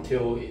one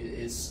until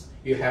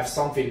you have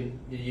something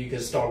you can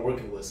start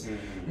working with.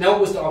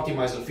 Now with the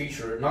optimizer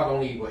feature, not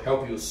only will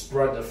help you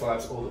spread the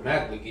flaps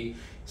automatically,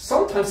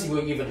 sometimes it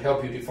will even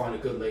help you define a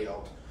good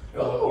layout.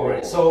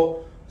 Alright,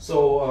 so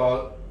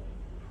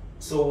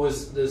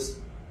with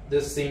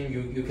this thing,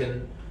 you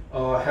can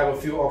have a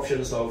few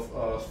options of,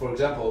 for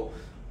example,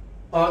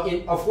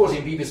 of course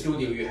in Pleating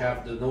Studio you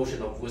have the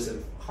notion of width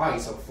and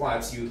height of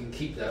flaps. You can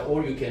keep that,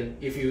 or you can,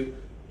 if you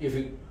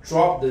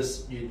drop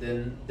this,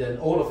 then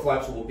all the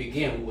flaps will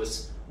begin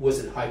with width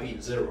and height being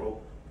 0,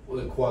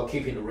 while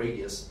keeping the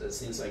radius,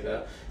 things like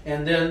that.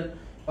 And then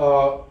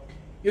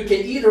you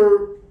can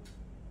either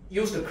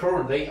use the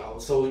current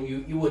layout, so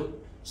you would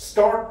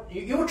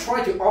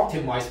try to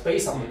optimize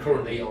based on the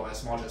current layout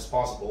as much as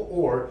possible,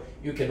 or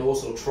you can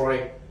also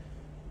try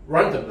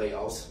random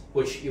layouts,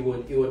 which you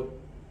would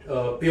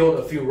build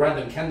a few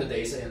random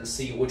candidates and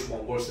see which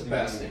one works the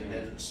best, and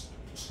then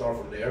start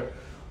from there.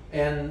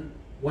 And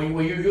when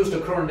you use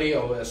the current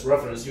layout as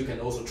reference, you can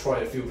also try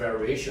a few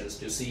variations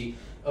to see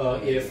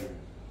if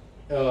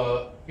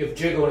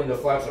jiggling the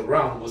flaps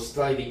around will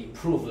slightly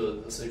improve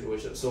the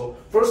situation. So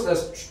first,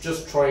 let's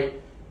just try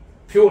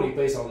purely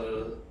based on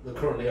the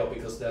current layout,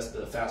 because that's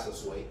the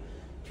fastest way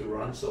to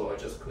run. So I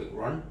just click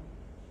run.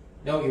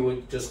 Now you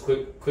would just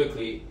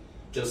quickly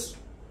just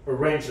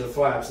arrange the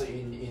flaps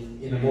in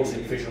the most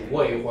efficient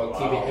way while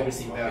keeping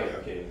everything valid.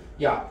 Okay.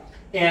 Yeah,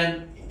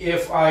 and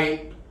if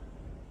I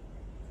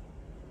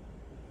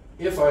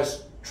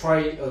try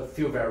a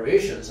few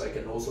variations, I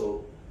can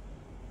also,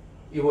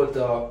 it would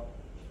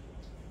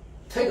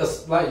take a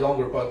slightly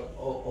longer, but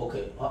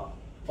okay.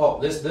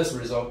 This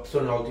result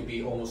turned out to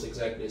be almost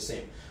exactly the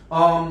same.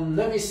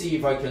 Let me see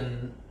if I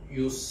can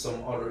use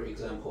some other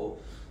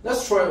example.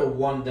 Let's try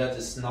one that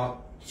is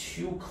not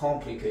too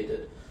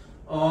complicated.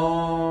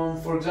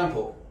 For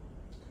example,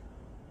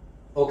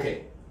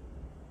 okay.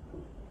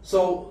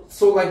 So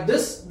like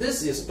this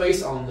is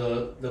based on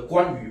the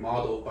Guanyu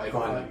model by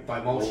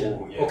Motion.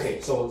 Oh, yes.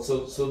 Okay,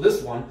 so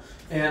this one,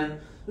 and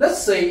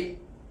let's say,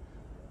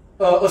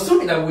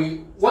 assuming that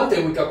one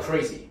day we got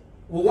crazy,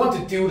 we want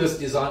to do this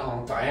design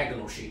on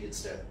diagonal sheet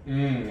instead.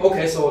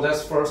 Okay, so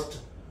let's first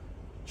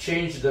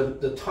change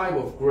the type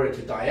of grid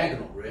to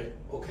diagonal grid.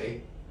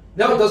 Okay,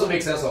 now it doesn't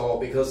make sense at all,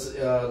 because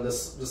the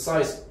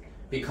size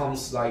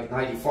becomes like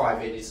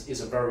 95.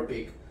 It's a very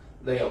big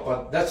layout,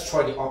 but let's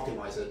try to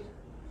optimize it.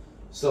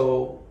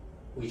 So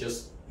we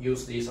just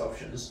use these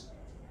options.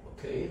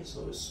 Okay,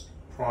 so it's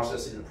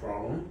processing the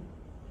problem.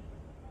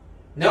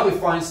 Now it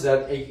finds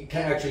that it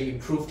can actually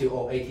improve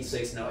to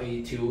 86, now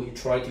 82. It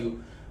tried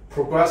to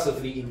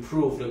progressively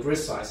improve the grid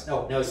size.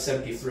 Now it's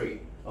 73.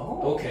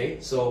 Oh. Okay,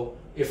 so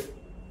if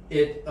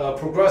it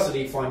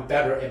progressively find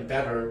better and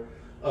better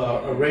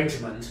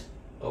arrangement.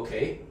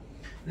 Okay,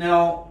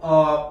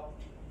 now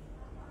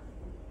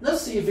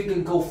let's see if we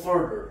can go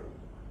further.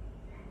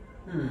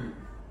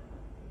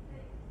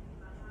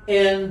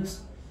 And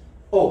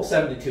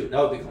 72.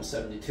 Now it becomes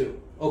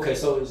 72. Okay,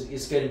 so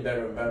it's getting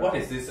better and better. What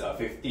is this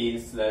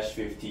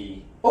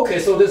 15/50? Okay,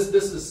 so this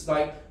is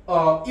like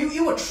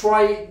you would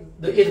try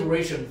the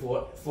iteration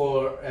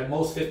for at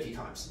most 50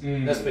 times.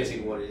 That's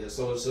basically what it is.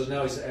 So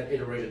now it's at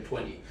iteration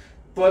 20.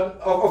 But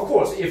of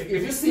course, if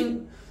you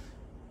think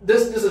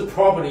this is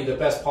probably the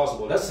best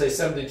possible, let's say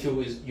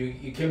 72 is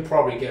you can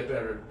probably get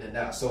better than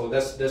that. So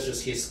let's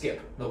just hit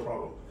skip, no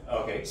problem.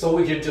 Okay. So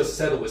we can just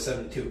settle with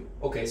 72.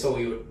 Okay, so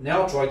you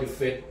now try to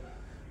fit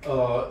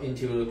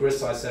into the grid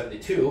size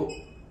 72.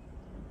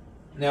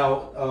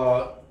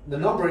 Now the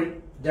number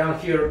down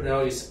here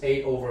now is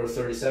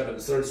 8/37.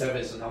 37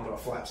 is the number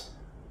of flaps.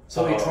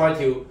 So we try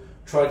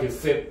to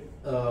fit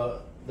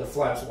the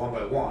flaps one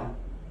by one.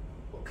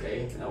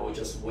 Okay, now we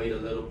just wait a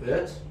little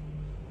bit.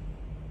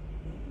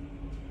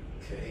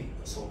 Okay,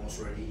 it's almost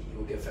ready. It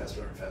will get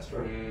faster and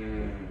faster.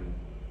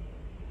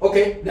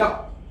 Okay,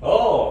 now.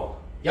 Oh.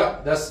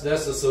 Yeah, that's the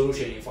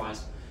solution it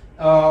finds.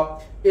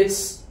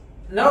 It's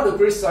now the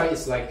grid size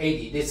is like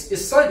 80.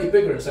 It's slightly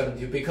bigger than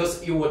 72,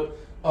 because it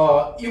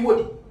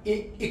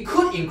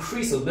could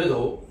increase a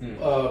little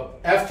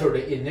after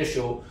the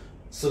initial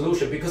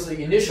solution, because the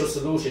initial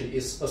solution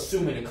is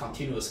assuming a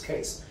continuous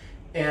case.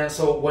 And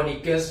so when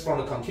it gets from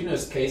the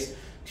continuous case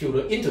to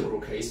the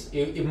integral case,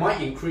 it might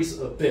increase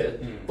a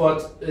bit,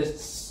 but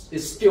it's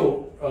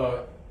still,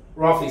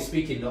 roughly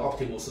speaking, the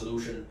optimal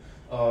solution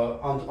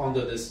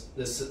under this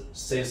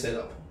same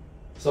setup.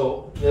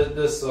 So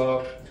this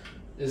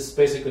is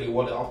basically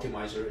what the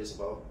optimizer is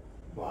about.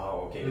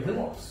 Wow. Okay.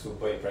 Wow,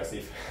 super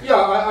impressive.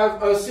 Yeah,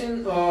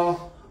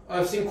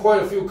 I've seen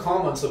quite a few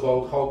comments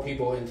about how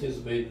people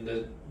anticipate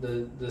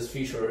this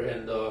feature,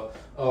 and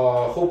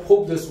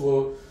hope this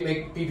will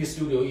make BP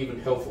Studio even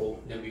helpful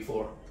than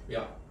before.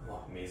 Yeah.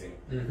 Wow, amazing.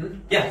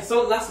 Yeah.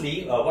 So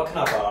lastly, what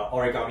kind of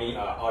origami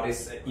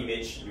artist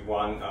image you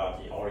want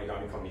the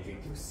origami community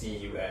to see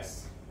you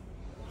as?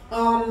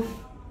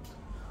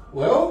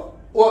 Well,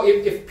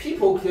 if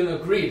people can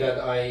agree that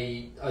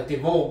I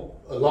devote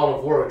a lot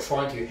of work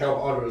trying to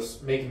help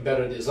others making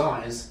better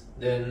designs,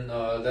 then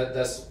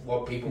that's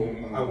what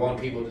I want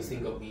people to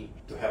think of me.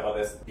 To help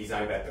others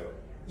design better.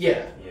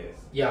 Yeah. Yes.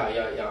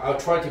 Yeah. I'll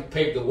try to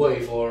pave the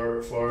way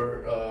for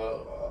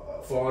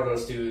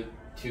others to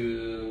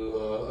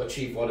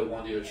achieve what they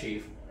want to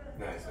achieve.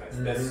 Nice.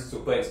 That's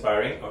super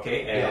inspiring.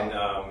 Okay,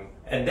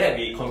 and then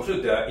we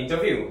conclude the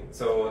interview.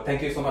 So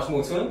thank you so much,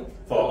 Mu-Tsun,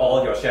 for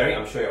all your sharing.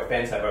 I'm sure your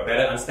fans have a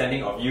better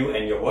understanding of you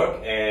and your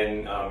work,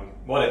 and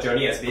what a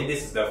journey has been.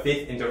 This is the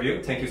 5th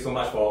interview. Thank you so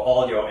much for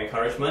all your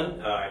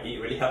encouragement.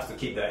 It really helps to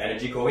keep the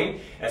energy going,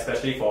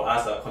 especially for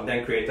us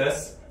content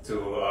creators,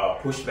 to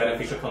push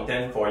beneficial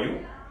content for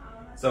you.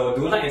 So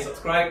do like and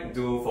subscribe,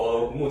 do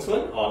follow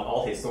Mu-Tsun on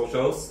all his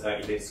socials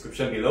in the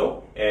description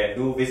below, and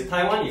do visit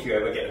Taiwan if you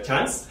ever get a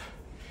chance.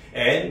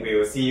 And we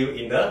will see you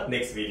in the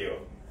next video.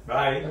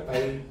 Bye.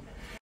 Bye.